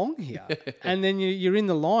don't belong here. And then you're in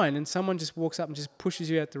the line, and someone just walks up and just pushes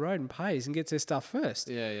you out the road and pays and gets their stuff first.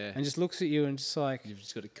 Yeah, yeah. And just looks at you and just like, You've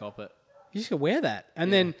just got to cop it. you just got to wear that.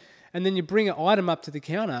 And then you bring an item up to the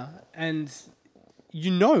counter and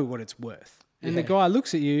you know what it's worth. And the guy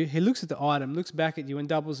looks at you, he looks at the item, looks back at you and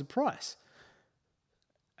doubles the price.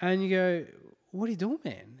 And you go, what are you doing,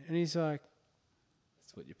 man? And he's like,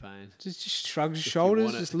 That's what you're paying. just shrugs his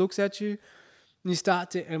shoulders, just looks at you.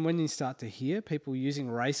 And when you start to hear people using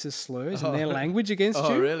racist slurs in their language against you,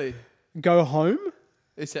 Oh, really? go home.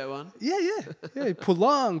 Is that one? Yeah.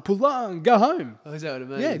 Pulang, go home. Oh, is that what it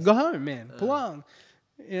means? Yeah, go home, man. Pulang.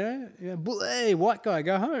 Hey, white guy,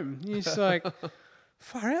 go home. You're just like,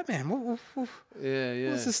 far out, man.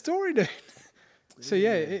 Yeah. What's the story, dude? So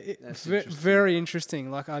it's very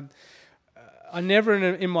interesting. Like I never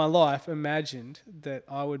in my life imagined that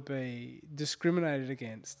I would be discriminated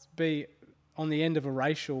against, be on the end of a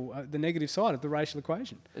racial, the negative side of the racial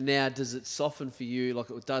equation. And now, does it soften for you?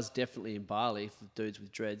 Like it does definitely in Bali for dudes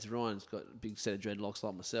with dreads. Ryan's got a big set of dreadlocks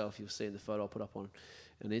like myself. You'll see in the photo I'll put up on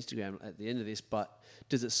Instagram at the end of this. But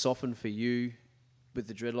does it soften for you with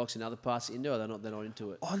the dreadlocks in other parts of India, or they're not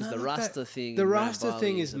into it? Because the Rasta thing. The Rasta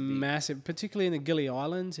thing is massive, particularly in the Gili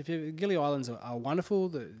Islands. Gili Islands are wonderful.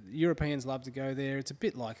 The Europeans love to go there. It's a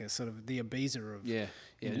bit like a sort of the Ibiza of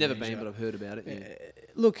I've never been, but I've heard about it. Yeah.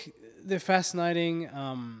 Look, they're fascinating,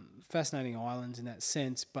 fascinating islands in that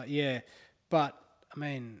sense. But I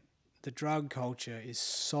mean, the drug culture is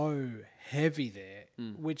so heavy there,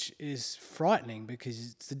 which is frightening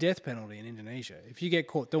because it's the death penalty in Indonesia. If you get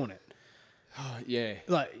caught doing it,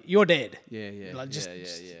 like you're dead. Yeah. Like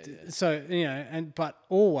So but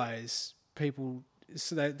always people,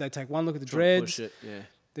 so they take one look at the dreads. Push it, yeah.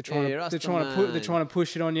 They're trying to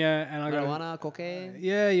push it on you, and I go, marijuana, cocaine.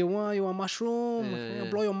 Yeah, you want mushroom? It'll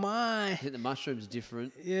blow your mind. I think the mushroom's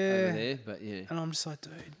different. Yeah, over there, but yeah. And I'm just like,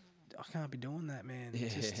 dude, I can't be doing that, man. Yeah.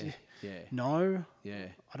 No. Yeah.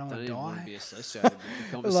 I don't want to die. Want to be associated with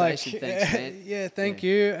the conversation. Thanks, man. Yeah, thank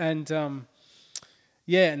you. And and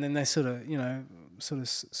then they sort of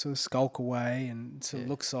skulk away and sort of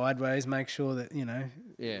look sideways, make sure that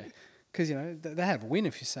Yeah. Because they have a win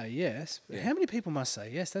if you say yes. But how many people must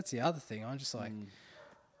say yes? That's the other thing. I'm just like,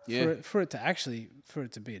 for it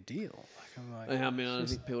to be a deal. Like I'm like, I mean, I don't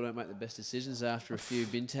think people don't make the best decisions after a few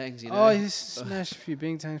bintangs. Oh, you smash a few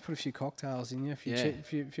bintangs, put a few cocktails in you, a few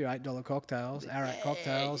 $8 cocktails, Arak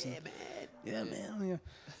cocktails. Yeah, man.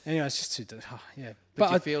 Anyway, it's just too.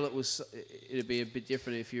 But you feel it'd be a bit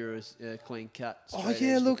different if you're a clean cut.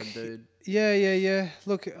 Look, dude. Yeah.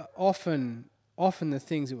 Look, often the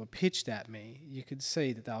things that were pitched at me, you could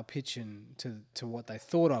see that they were pitching to what they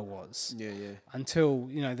thought I was. Yeah. Until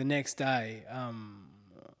the next day, I'd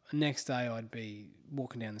be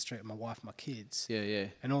walking down the street with my wife and my kids. Yeah.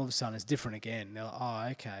 And all of a sudden it's different again. They're like, oh,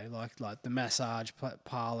 okay, like the massage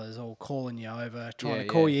parlours all calling you over, trying to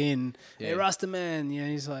call you in. Yeah. Hey, Rasta man,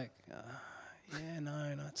 he's like,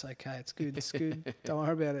 no, it's okay, it's good. Don't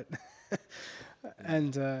worry about it.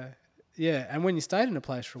 And and when you stayed in a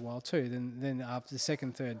place for a while too, then after the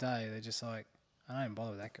second, third day, they're just like, I don't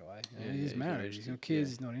bother with that guy. He's married, he's got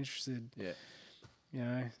kids, he's not interested. Yeah.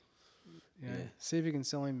 See if you can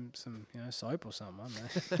sell him some, soap or something. I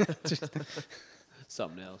don't know. Just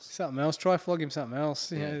something else. Something else. Try flog him something else.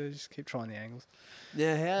 Just keep trying the angles.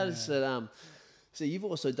 Now, how does it? So you've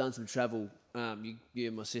also done some travel. You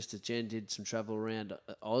and my sister Jen did some travel around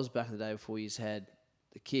Oz back in the day before you had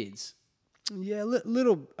the kids. Yeah, a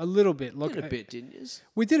little bit. Look, did a bit, didn't you?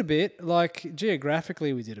 We did a bit. Like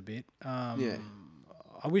geographically, we did a bit. I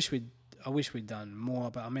wish we'd done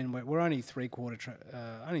more, but I mean, we're only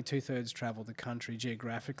only 2/3 traveled the country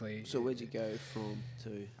geographically. So where'd you go from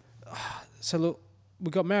to? So look,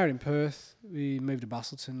 we got married in Perth. We moved to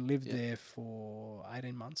Busselton, lived there for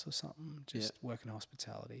 18 months or something, just working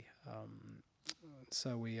hospitality.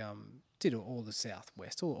 So we did all the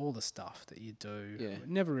southwest, all the stuff that you do. Yeah.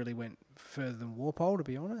 Never really went further than Walpole, to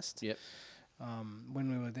be honest. Yep.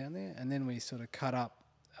 When we were down there, and then we sort of cut up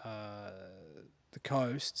the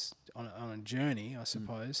coasts on a journey, I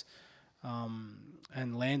suppose,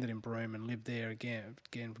 and landed in Broome and lived there again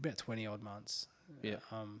for about 20 odd months. Yeah.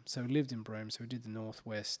 So we lived in Broome, so we did the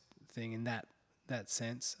northwest thing in that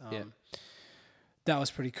sense. That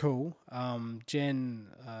was pretty cool. Jen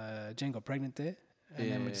got pregnant there. And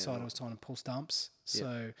then we decided it was time to pull stumps.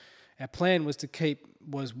 So, our plan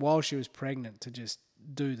was while she was pregnant to just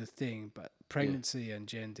do the thing, but pregnancy and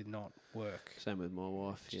Jen did not work. Same with my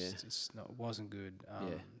wife. It wasn't good.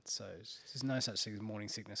 So there's no such thing as morning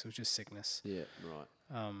sickness. It was just sickness. Yeah, right.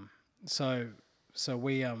 So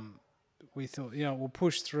we thought, we'll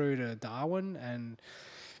push through to Darwin, and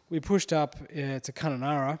we pushed up to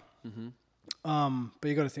Kununurra. Mm-hmm. But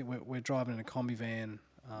you got to think we're driving in a combi van.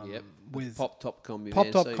 With pop-top combi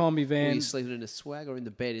combi van. Were you sleeping in a swag or in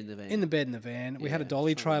the bed in the van? In the bed in the van. We had a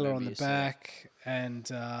dolly trailer on the back, and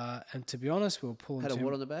to be honest, we were pulling. Had a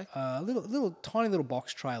what on the back? Little tiny little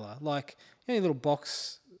box trailer, like little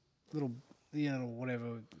box,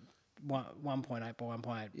 whatever, 1.8 by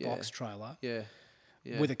 1.8 box trailer. Yeah.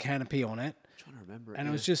 With a canopy on it. I'm trying to remember it. And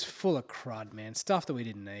it was just full of crud, man. Stuff that we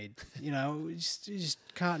didn't need. You just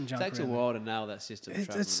cart and junk. It takes a while to nail that system.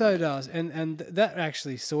 It so does. And that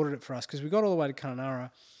actually sorted it for us, because we got all the way to Kununurra,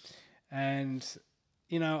 and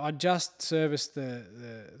I just serviced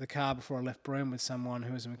the car before I left Broome with someone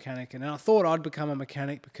who was a mechanic, and I thought I'd become a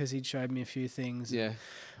mechanic because he'd showed me a few things. Yeah.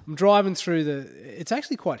 I'm driving through it's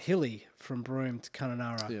actually quite hilly from Broome to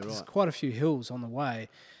Kununurra. Yeah, right. There's quite a few hills on the way,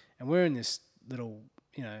 and we're in this little,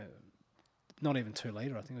 not even 2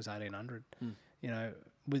 litre, I think it was 1800,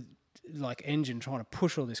 with like engine trying to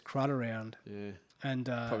push all this crud around. Yeah. And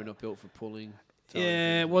probably not built for pulling.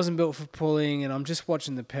 Yeah, it wasn't built for pulling, and I'm just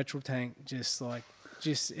watching the petrol tank it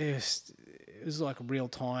was like real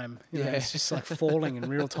time. It's just like falling in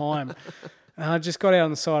real time. And I just got out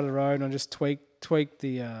on the side of the road and I just tweaked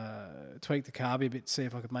the carby a bit, see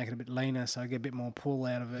if I could make it a bit leaner, so I get a bit more pull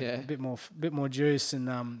out of it, a bit more juice, and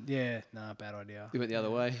bad idea. You went the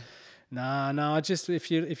other way. No.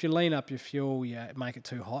 If you lean up your fuel, make it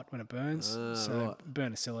too hot when it burns.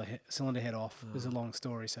 Burn a cylinder head off. It was a long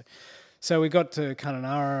story. So we got to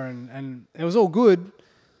Kununurra and it was all good,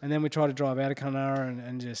 and then we tried to drive out of Kununurra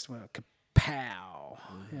and just went kapow.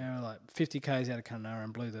 Like 50 k's out of Kununurra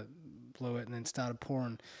and blew it, and then started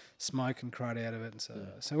pouring smoke and crud out of it. And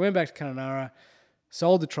so we went back to Kununurra,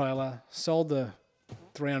 sold the trailer, sold the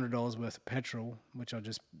 $300 worth of petrol, which I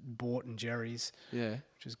just bought in Jerry's. Yeah.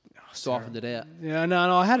 Which is softened it out. Yeah,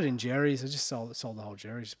 no, I had it in Jerry's. I just sold the whole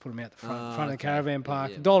Jerry's, just put them out the front of the caravan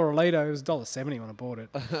park. $1 a litre. It was $1.70 when I bought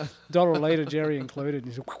it. $1 a litre, Jerry included.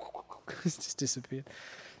 And it just disappeared.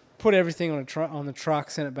 Put everything on the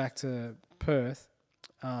truck, sent it back to Perth,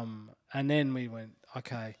 and then we went,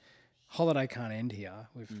 okay, holiday can't end here.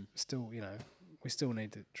 We've still, we still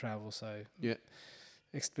need to travel. So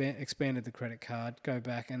expanded the credit card, go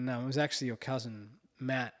back, and it was actually your cousin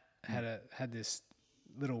Matt had this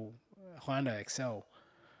little Hyundai Excel,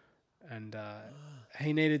 and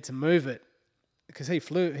he needed to move it because he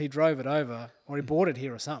drove it over, or he bought it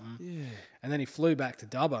here or something, and then he flew back to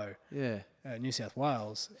Dubbo, New South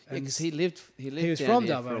Wales. Because he was from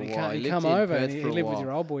Dubbo, and he come over and he lived with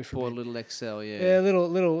your old boy for bought a little Excel,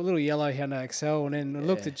 little yellow Hyundai Excel, and then I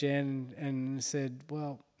looked at Jen and said,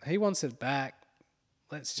 well, he wants it back.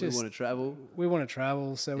 We want to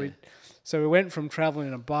travel. So we went from traveling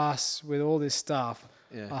in a bus with all this stuff,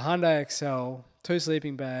 a Hyundai Excel, 2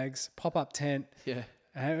 sleeping bags, pop-up tent. Yeah.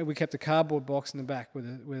 And we kept a cardboard box in the back with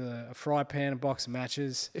a fry pan, a box of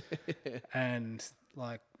matches, and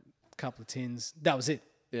like a couple of tins. That was it.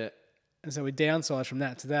 Yeah. And so we downsized from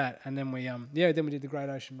that to that, and then we then we did the Great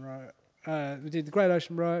Ocean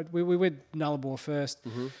Road. We went Nullarbor first,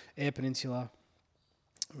 Eyre Peninsula.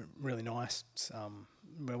 Really nice. It's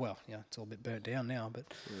all a bit burnt down now, but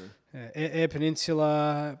Eyre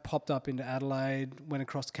Peninsula, popped up into Adelaide, went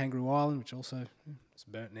across to Kangaroo Island, which also is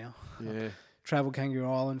burnt now. Yeah. Travelled Kangaroo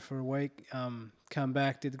Island for a week, come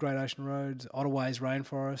back, did the Great Ocean Roads, Otterways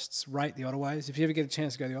rainforests, rate the Otterways. If you ever get a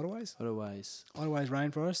chance to go to the Otterways. Otterways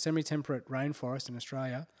rainforest, semi-temperate rainforest in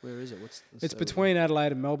Australia. Where is it? It's between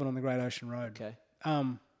Adelaide and Melbourne on the Great Ocean Road. Okay.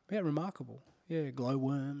 Remarkable. Yeah,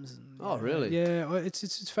 glowworms. And, really? Yeah,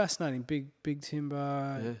 it's fascinating. Big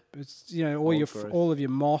timber. Yeah. It's all of your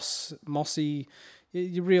mossy,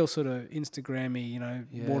 your real sort of Instagrammy.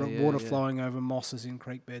 Water flowing over mosses in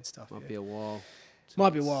creek bed stuff. Might be a while.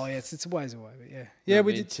 Might be a while. Yeah, it's a ways away, but yeah. Yeah,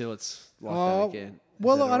 we did until it's like that again.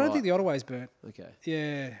 I don't think the Otterways burnt. Okay.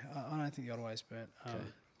 Yeah, I don't think the Otterways burnt.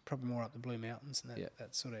 Probably more up the Blue Mountains and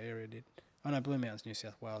that sort of area did. I know Blue Mountains, New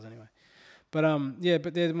South Wales, anyway. But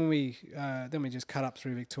but then when we just cut up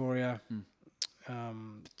through Victoria,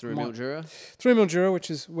 through Mildura, which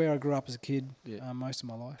is where I grew up as a kid, most of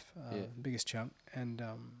my life, biggest chunk, and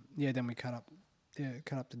then we cut up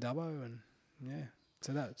to Dubbo, and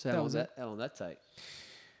so how long did that take?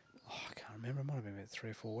 Oh, I can't remember. It might have been about 3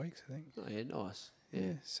 or 4 weeks, I think. Oh yeah, nice.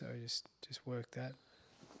 Yeah, so just worked that.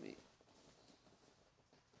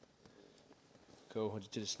 Cool. I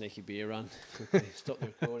just did a sneaky beer run. Quickly stop the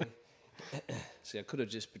recording. See, I could have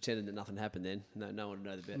just pretended that nothing happened then. No one would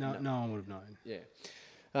know the better. No one would have known.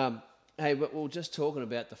 Yeah. Hey, but we were just talking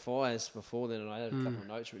about the fires before then, and I had a couple of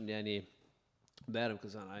notes written down here about them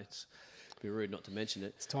because I know it'd be rude not to mention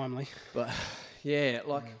it. It's timely. But yeah,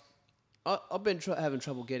 like I've been having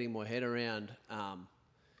trouble getting my head around.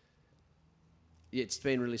 It's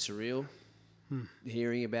been really surreal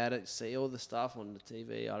hearing about it, see all the stuff on the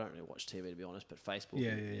TV. I don't really watch TV to be honest, but Facebook.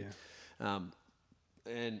 Yeah.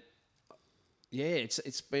 And yeah,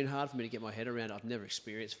 it's been hard for me to get my head around. I've never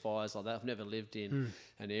experienced fires like that. I've never lived in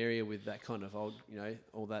an area with that kind of old,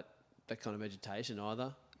 all that kind of vegetation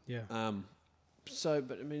either. Yeah.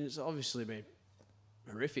 But I mean, it's obviously been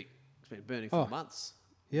horrific. It's been burning for months.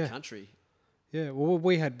 Yeah. In the country. Yeah. Well,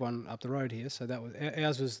 we had one up the road here, so that was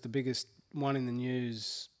ours was the biggest one in the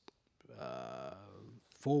news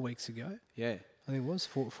 4 weeks ago. Yeah. I think it was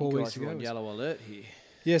four weeks ago. On yellow alert here.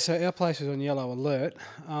 Yeah, so our place was on yellow alert.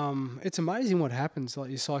 It's amazing what happens, like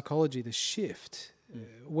your psychology, the shift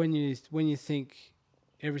when you think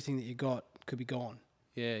everything that you got could be gone.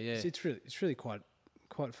 Yeah. It's really quite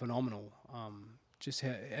phenomenal. Just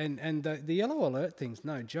how and the yellow alert thing's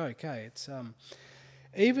no joke. It's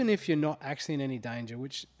even if you're not actually in any danger,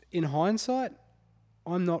 which in hindsight,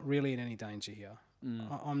 I'm not really in any danger here.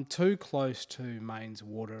 I'm too close to mains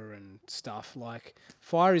water and stuff. Like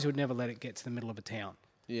fireys would never let it get to the middle of a town.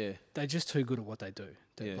 Yeah. They're just too good at what they do.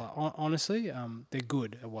 Honestly, they're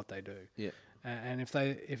good at what they do. Yeah. And if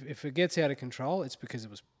it gets out of control, it's because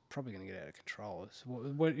it was probably going to get out of control.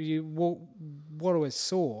 What I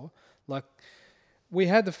saw, like we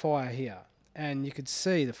had the fire here, and you could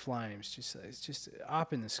see the flames. It's just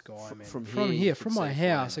up in the sky, man. From my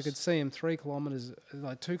house, I could see them 3 kilometers,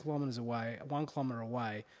 like 2 kilometers away, 1 kilometer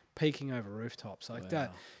away, peeking over rooftops like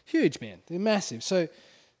that. Huge, man. They're massive.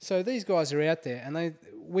 So these guys are out there, and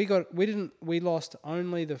we lost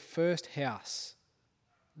only the first house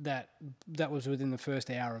that was within the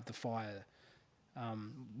first hour of the fire.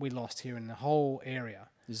 We lost here in the whole area.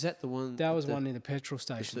 Is that the one? That was one near the petrol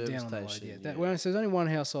station down on the road. Yeah. So there's only one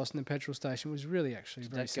house lost in the petrol station. It was really actually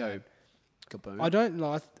very sad. Kaboom.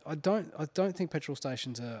 I don't think petrol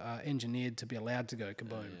stations are engineered to be allowed to go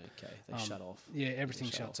kaboom. Okay, they shut off. Yeah, everything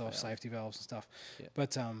shuts off, safety valves and stuff. Yeah.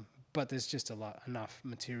 But there's just enough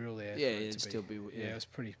material there. Yeah, it'd still be. Yeah, it was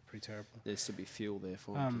pretty terrible. There'd still be fuel there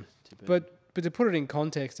for But to put it in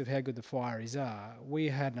context of how good the fireys are, we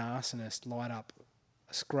had an arsonist light up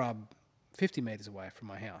a scrub 50 metres away from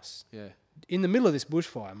my house. Yeah. In the middle of this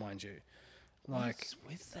bushfire, mind you. Like, what's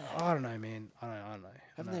with that? I don't know, man. I don't know.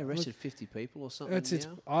 Haven't they arrested 50 people or something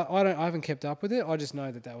now? I haven't kept up with it. I just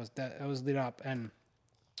know that was lit up, and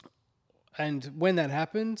when that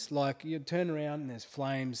happened, like you turn around and there's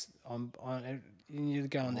flames and you're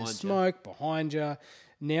going, there's smoke behind you.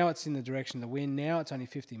 Now it's in the direction of the wind. Now it's only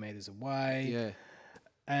 50 metres away. Yeah.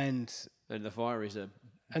 And the fireys are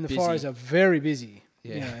fireys are very busy.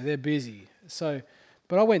 Yeah. They're busy. So,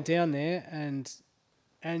 but I went down there and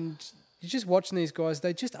you're just watching these guys.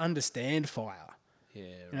 They just understand fire.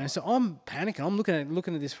 Yeah. So I'm panicking. I'm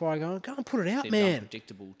looking at this fire, going, "Go and put it out, man."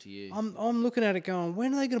 Unpredictable to you. I'm looking at it, going,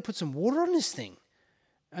 "When are they going to put some water on this thing?"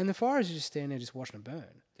 And the fires are just standing there, just watching it burn.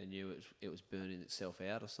 They knew it was burning itself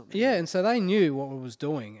out or something. Yeah, and so they knew what it was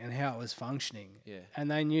doing and how it was functioning. Yeah. And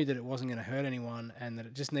they knew that it wasn't going to hurt anyone, and that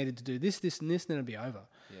it just needed to do this, and this, and then it'd be over.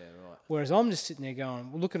 Yeah, right. Whereas I'm just sitting there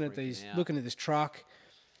going, looking at this truck,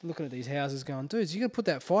 looking at these houses, going, "Dudes, you going to put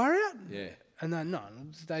that fire out?" Yeah. And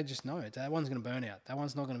they just know it. That one's going to burn out. That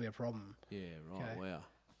one's not going to be a problem. Yeah, right. Okay. Wow.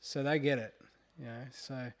 So they get it,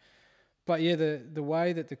 So, but yeah, the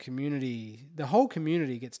way that the whole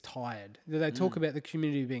community gets tired. They talk about the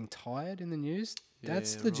community being tired in the news.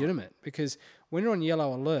 That's legitimate because when you're on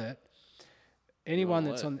yellow alert, anyone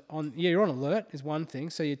that's on you're on alert is one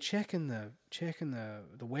thing. So you're checking the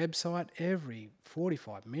website every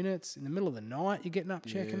 45 minutes in the middle of the night. You're getting up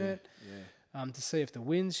checking it. Yeah. To see if the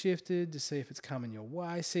wind's shifted, to see if it's coming your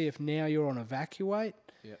way, see if now you're on evacuate,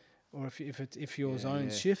 or if your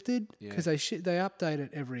zone's shifted, because they update it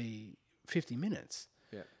every 50 minutes.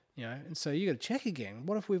 Yeah. And so you got to check again.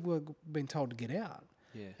 What if we've been told to get out?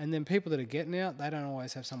 Yeah. And then people that are getting out, they don't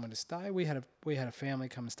always have someone to stay. We had a family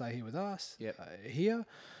come and stay here with us. Here.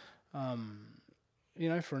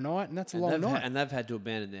 For a night, and that's a long night. And they've had to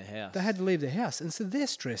abandon their house. They had to leave their house, and so they're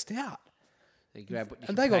stressed out. They grab what you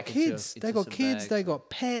and they got kids. They got kids. They got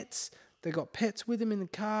pets. They got pets with them in the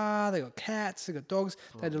car. They got cats. They got dogs.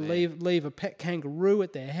 They had to leave a pet kangaroo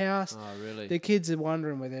at their house. Oh, really? Their kids are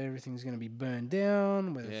wondering whether everything's going to be burned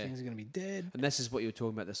down, whether things are going to be dead. And this is what you were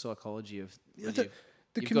talking about, the psychology of you've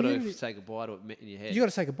the got to say goodbye to it in your head. You got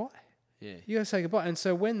to say goodbye. Yeah. You got to say goodbye. And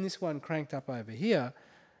so when this one cranked up over here,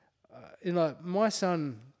 my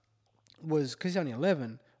son was, because he's only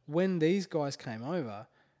 11, when these guys came over,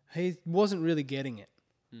 he wasn't really getting it,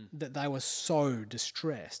 that they were so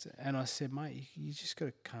distressed. And I said, mate, you just got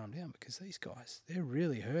to calm down, because these guys, they're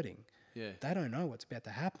really hurting. Yeah. They don't know what's about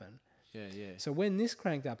to happen. Yeah, yeah. So when this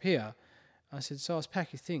cranked up here, I said, so I was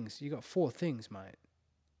pack your things. You got 4 things, mate.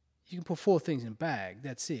 You can put 4 things in a bag.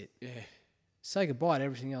 That's it. Yeah. Say goodbye to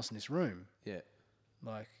everything else in this room. Yeah.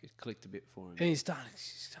 Like, It clicked a bit for him. and he's starting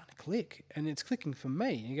to click, and it's clicking for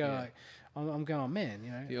me. You go like, I'm going,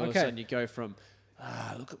 man. All of a sudden you go from,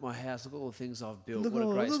 look at my house, look at all the things I've built. What a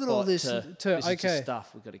great look spot. at all this. To this is just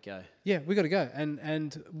stuff. We've got to go. Yeah, we got to go.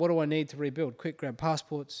 And what do I need to rebuild? Quick, grab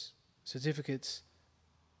passports, certificates.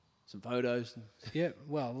 Some photos. Yeah,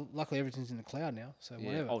 well, luckily everything's in the cloud now, so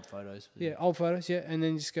whatever. Old photos. Yeah, old photos. Yeah, and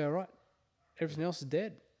then you just go, right, everything else is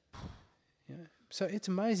dead. Yeah. So it's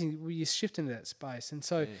amazing when you shift into that space, and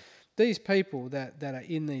so these people that are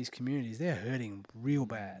in these communities, they're hurting real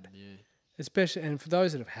bad. Yeah. Especially, and for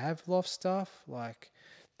those that have lost stuff, like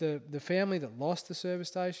the family that lost the service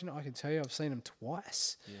station, I can tell you, I've seen them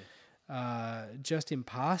twice, just in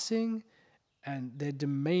passing, and their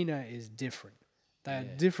demeanor is different. They are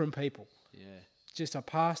different people. Yeah. Just I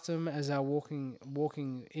passed them as they were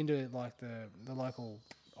walking into like the local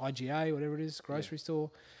IGA, whatever it is, grocery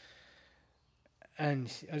store.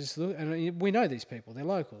 And I just look, and we know these people. They're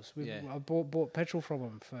locals. I bought petrol from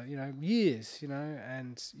them for years,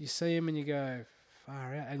 and you see them and you go,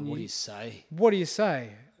 far out. And what do you say? What do you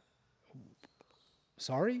say?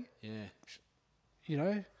 Sorry?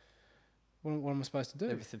 Yeah. What am I supposed to do?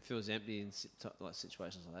 Everything feels empty in like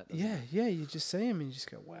situations like that. Doesn't it? Yeah. You just see them and you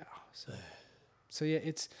just go, wow. So yeah,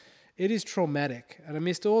 it is traumatic, and I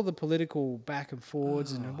missed all the political back and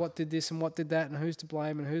forwards and what did this and what did that and who's to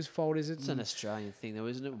blame and whose fault is it. It's an Australian thing, though,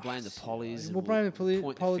 isn't it? We'll blame the pollies. We'll blame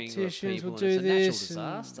the politicians. We'll do this. It's a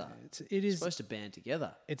natural disaster. It is supposed to band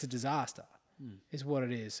together. It's a disaster, is what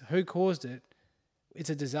it is. Who caused it? It's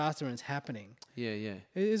a disaster and it's happening. Yeah, yeah.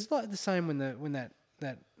 It's like the same when that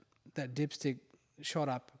dipstick shot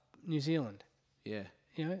up New Zealand. Yeah.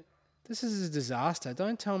 This is a disaster.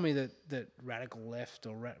 Don't tell me that radical left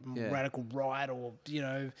or radical right or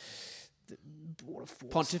border force.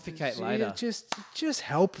 Pontificate later. Just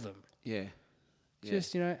help them. Yeah.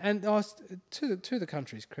 Just and to the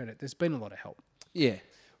country's credit, there's been a lot of help. Yeah,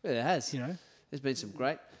 well, there has. There's been some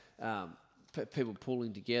great people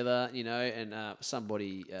pulling together. And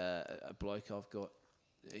somebody, a bloke I've got,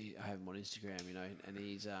 I have him on Instagram. And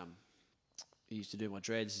he's he used to do my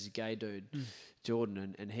dreads. He's a gay dude,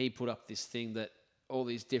 Jordan, and he put up this thing that all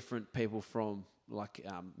these different people from like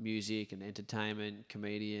music and entertainment,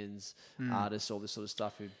 comedians, artists, all this sort of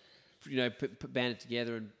stuff who banded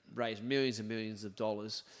together and raised millions and millions of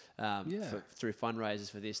dollars through fundraisers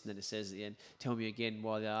for this. And then it says at the end, tell me again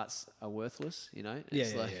why the arts are worthless,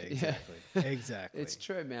 Exactly. Exactly. It's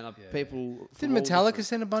true, man. People... Didn't Metallica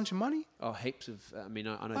send a bunch of money? Oh, heaps of... I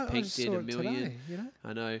know Pink did $1 million. Today,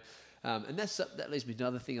 I know. And that leads me to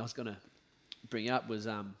another thing I was going to bring up was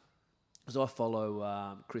because I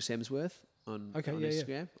follow Chris Hemsworth on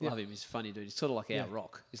Instagram. I love him. He's a funny dude. He's sort of like our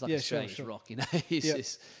Rock. He's like Australia's Rock, He's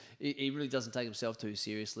just... He really doesn't take himself too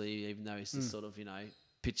seriously, even though he's this sort of,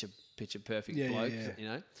 picture perfect bloke,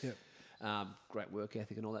 great work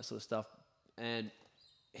ethic and all that sort of stuff. And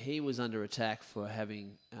he was under attack for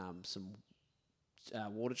having some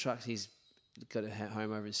water trucks. He's got a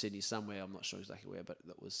home over in Sydney somewhere, I'm not sure exactly where, but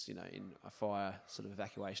that was, in a fire sort of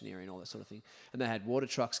evacuation area and all that sort of thing. And they had water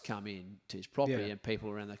trucks come in to his property and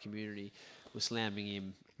people around the community were slamming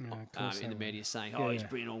him in the media saying, he's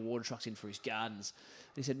bringing all water trucks in for his gardens.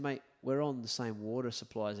 And he said, mate, we're on the same water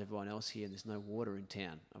supply as everyone else here and there's no water in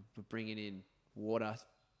town. We're bringing in water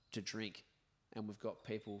to drink. And we've got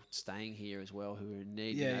people staying here as well who are in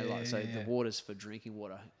need. The water's for drinking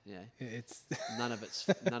water. It's none of it's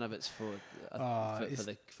for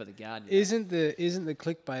the garden. Isn't the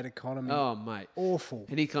clickbait economy? Oh, mate, awful.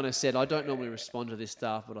 And he kind of said, I don't normally respond to this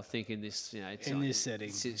stuff, but I think in this this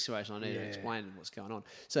setting situation, I need to explain what's going on.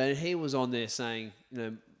 So he was on there saying,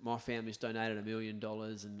 my family's donated $1 million,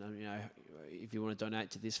 and if you want to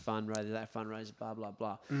donate to this fundraiser, that fundraiser, blah blah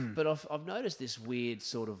blah. But I've noticed this weird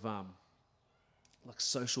sort of like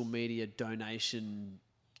social media donation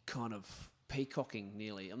kind of peacocking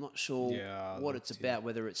nearly. I'm not sure what it's about,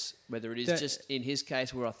 whether it is just in his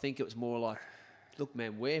case where I think it was more like, look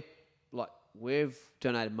man, we've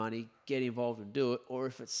donated money, get involved and do it, or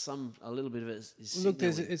if it's a little bit of it is look,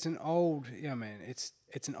 it's an old it's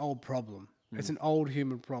an old problem. It's an old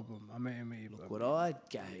human problem. Look what I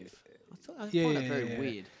gave. I find it very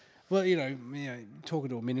weird. Well, talking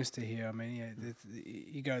to a minister here, I mean,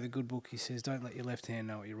 you go to the good book. He says, "Don't let your left hand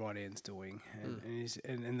know what your right hand's doing,"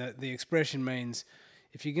 and the expression means,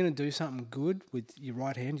 if you're going to do something good with your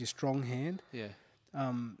right hand, your strong hand,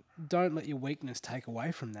 don't let your weakness take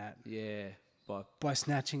away from that. Yeah, by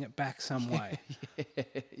snatching it back some way.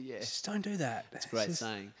 Yeah. Just don't do that. It's a great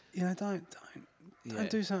saying. Don't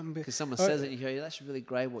do something. Because someone says it, you go, "That's really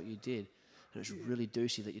great what you did." And it's really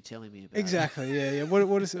douchey that you're telling me about. Exactly. Yeah.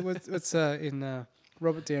 What is it? What's in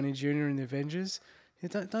Robert Downey Jr. in the Avengers?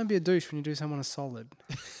 Yeah, don't be a douche when you do someone a solid.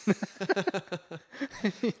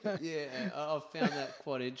 Yeah, I've found that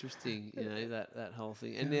quite interesting. That whole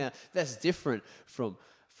thing. And now that's different from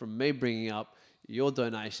me bringing up your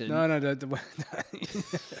donation. No.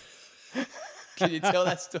 Can you tell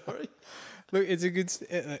that story? Look, it's a good.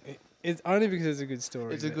 It's only because it's a good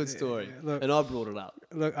story. It's a good story, look, and I brought it up.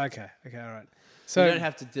 Look, okay, all right. So you don't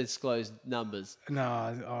have to disclose numbers. No,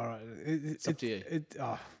 all right. It's up to you.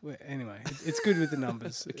 Anyway, it's good with the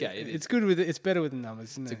numbers. Okay, it's good with it. It's better with the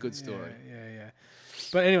numbers. Isn't it's it? a good story. Yeah.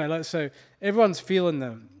 But anyway, so everyone's feeling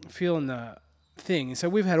the thing, and so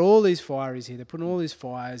we've had all these fireys here. They're putting all these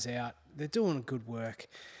fires out. They're doing good work,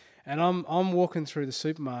 and I'm walking through the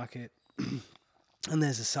supermarket, and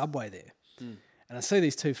there's a Subway there. And I see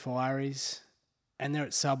these two fireys, and they're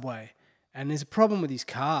at Subway, and there's a problem with his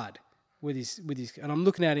card, with his, and I'm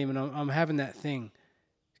looking at him, and I'm having that thing.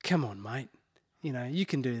 Come on, mate, you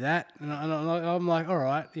can do that, and I'm like, all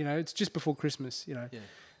right, it's just before Christmas, Yeah.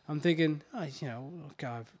 I'm thinking,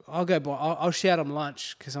 I'll go buy, I'll shout them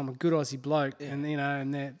lunch because I'm a good Aussie bloke, and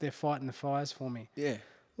and they're fighting the fires for me. Yeah.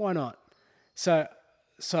 Why not? So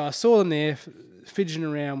I saw them there fidgeting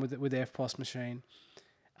around with the FPOS machine.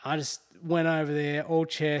 I just went over there, all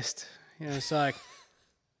chest, it's like,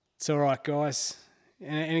 it's all right, guys.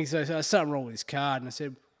 And he said, "There's something wrong with this card." And I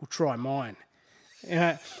said, "Well, try mine."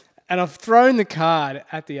 And I've thrown the card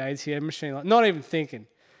at the ATM machine, like not even thinking.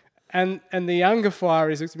 And the younger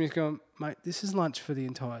fireys looked at me and going, "Mate, this is lunch for the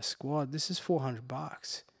entire squad. This is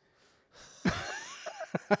 $400."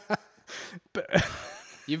 But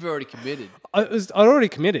You've already committed. I'd already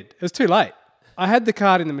committed. It was too late. I had the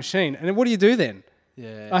card in the machine. And then what do you do then?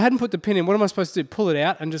 Yeah. I hadn't put the pin in. What am I supposed to do? Pull it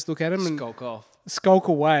out and just look at him and Skulk off. Skulk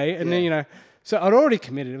away. And then, so I'd already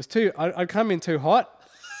committed. It was I'd come in too hot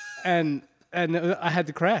and I had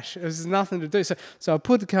to crash. There was nothing to do. So I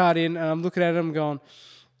put the card in and I'm looking at him going,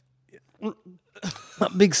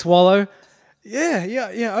 big swallow.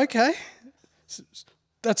 Yeah, okay.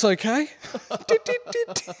 That's okay.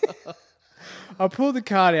 I pulled the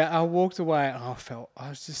card out. I walked away and I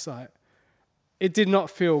was just like, it did not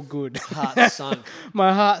feel good. Heart sunk.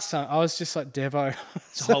 My heart sunk. I was just like, Devo.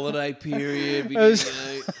 It's holiday period.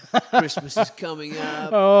 Christmas is coming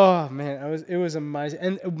up. Oh, man. It was amazing.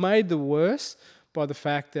 And it made the worse by the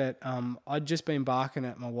fact that I'd just been barking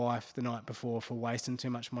at my wife the night before for wasting too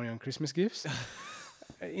much money on Christmas gifts.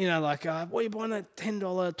 What are you buying that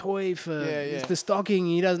 $10 toy for? It's the stocking.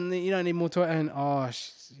 You don't need more toy. And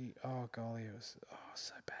golly, it was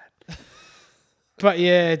so bad. But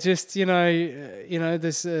yeah, just there's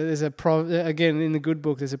again in the good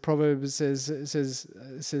book. There's a proverb that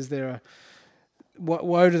says there are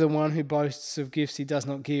woe to the one who boasts of gifts he does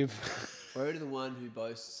not give. Woe to the one who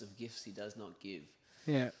boasts of gifts he does not give.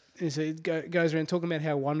 Yeah. So it goes around talking about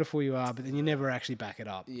how wonderful you are, but then you never actually back it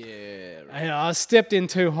up. Yeah. Right. And I stepped in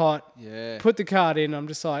too hot. Yeah. Put the card in. I'm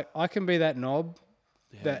just like, I can be that knob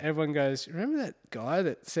that everyone goes, remember that guy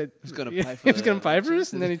that said he was going to pay for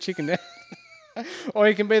us, and then he chickened out. Or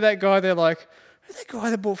you can be that guy. They're like, that guy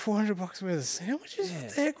that bought $400 worth of sandwiches. What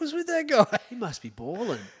the heck was with that guy? He must be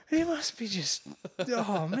balling. He must be just.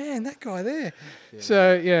 Oh man, that guy there.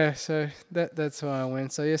 Yeah. So that's why I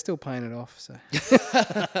went. So still paying it off. So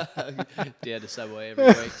down to Subway every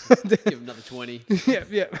week. So give him another 20.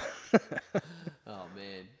 Yep. Oh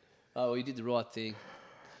man. Oh, well, you did the right thing.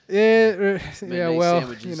 Yeah. Well,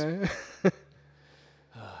 sandwiches.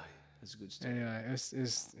 That's a good story. Anyway,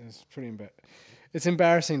 it's pretty embarrassing. It's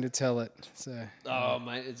embarrassing to tell it. So. Oh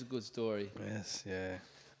mate, it's a good story. Yes. Yeah.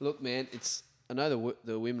 Look, man, I know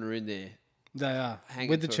the women are in there. They are hanging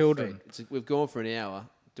with the children. We've gone for an hour.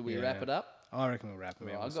 Do we wrap it up? I reckon we'll wrap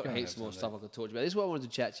it up. I've got heaps more stuff I could talk to you about. This is what I wanted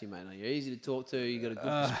to chat to you, mate. You're easy to talk to. You've got a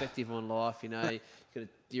good perspective on life.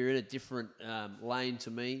 You're in a different lane to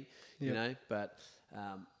me. But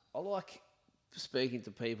I like speaking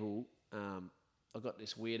to people. I've got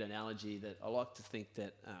this weird analogy that I like to think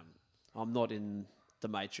that I'm not in the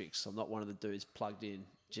Matrix. I'm not one of the dudes plugged in,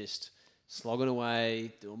 just slogging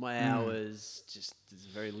away, doing my hours. Just there's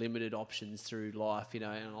very limited options through life, And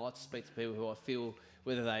I like to speak to people who I feel,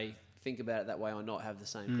 whether they think about it that way or not have the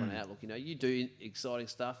same kind of outlook. You know, you do exciting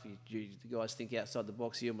stuff. You the guys think outside the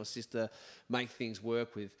box. You and my sister make things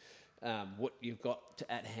work with what you've got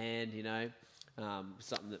at hand. You know,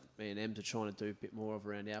 something that me and Ems are trying to do a bit more of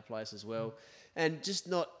around our place as well. And just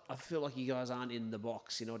not, I feel like you guys aren't in the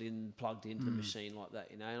box. You're not plugged into the machine like that.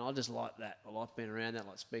 You know, and I just like that. I like being around that,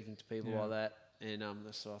 like speaking to people like that. And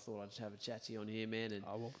so I thought I'd just have a chat to you on here, man. And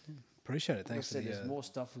appreciate it. Thanks. Like I said, there's more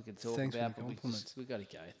stuff we could talk about, but we got to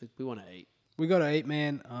go. We want to eat. We got to eat,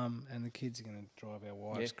 man. And the kids are going to drive our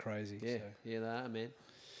wives crazy. Yeah, so. Yeah, they are,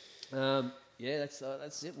 man.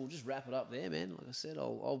 That's it. We'll just wrap it up there, man. Like I said,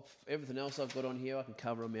 I'll everything else I've got on here I can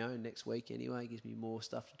cover on my own next week anyway. It gives me more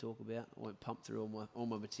stuff to talk about. I won't pump through all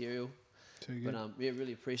my material. Too good. But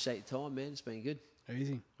really appreciate your time, man. It's been good.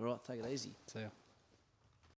 Easy. All right, take it easy. See ya.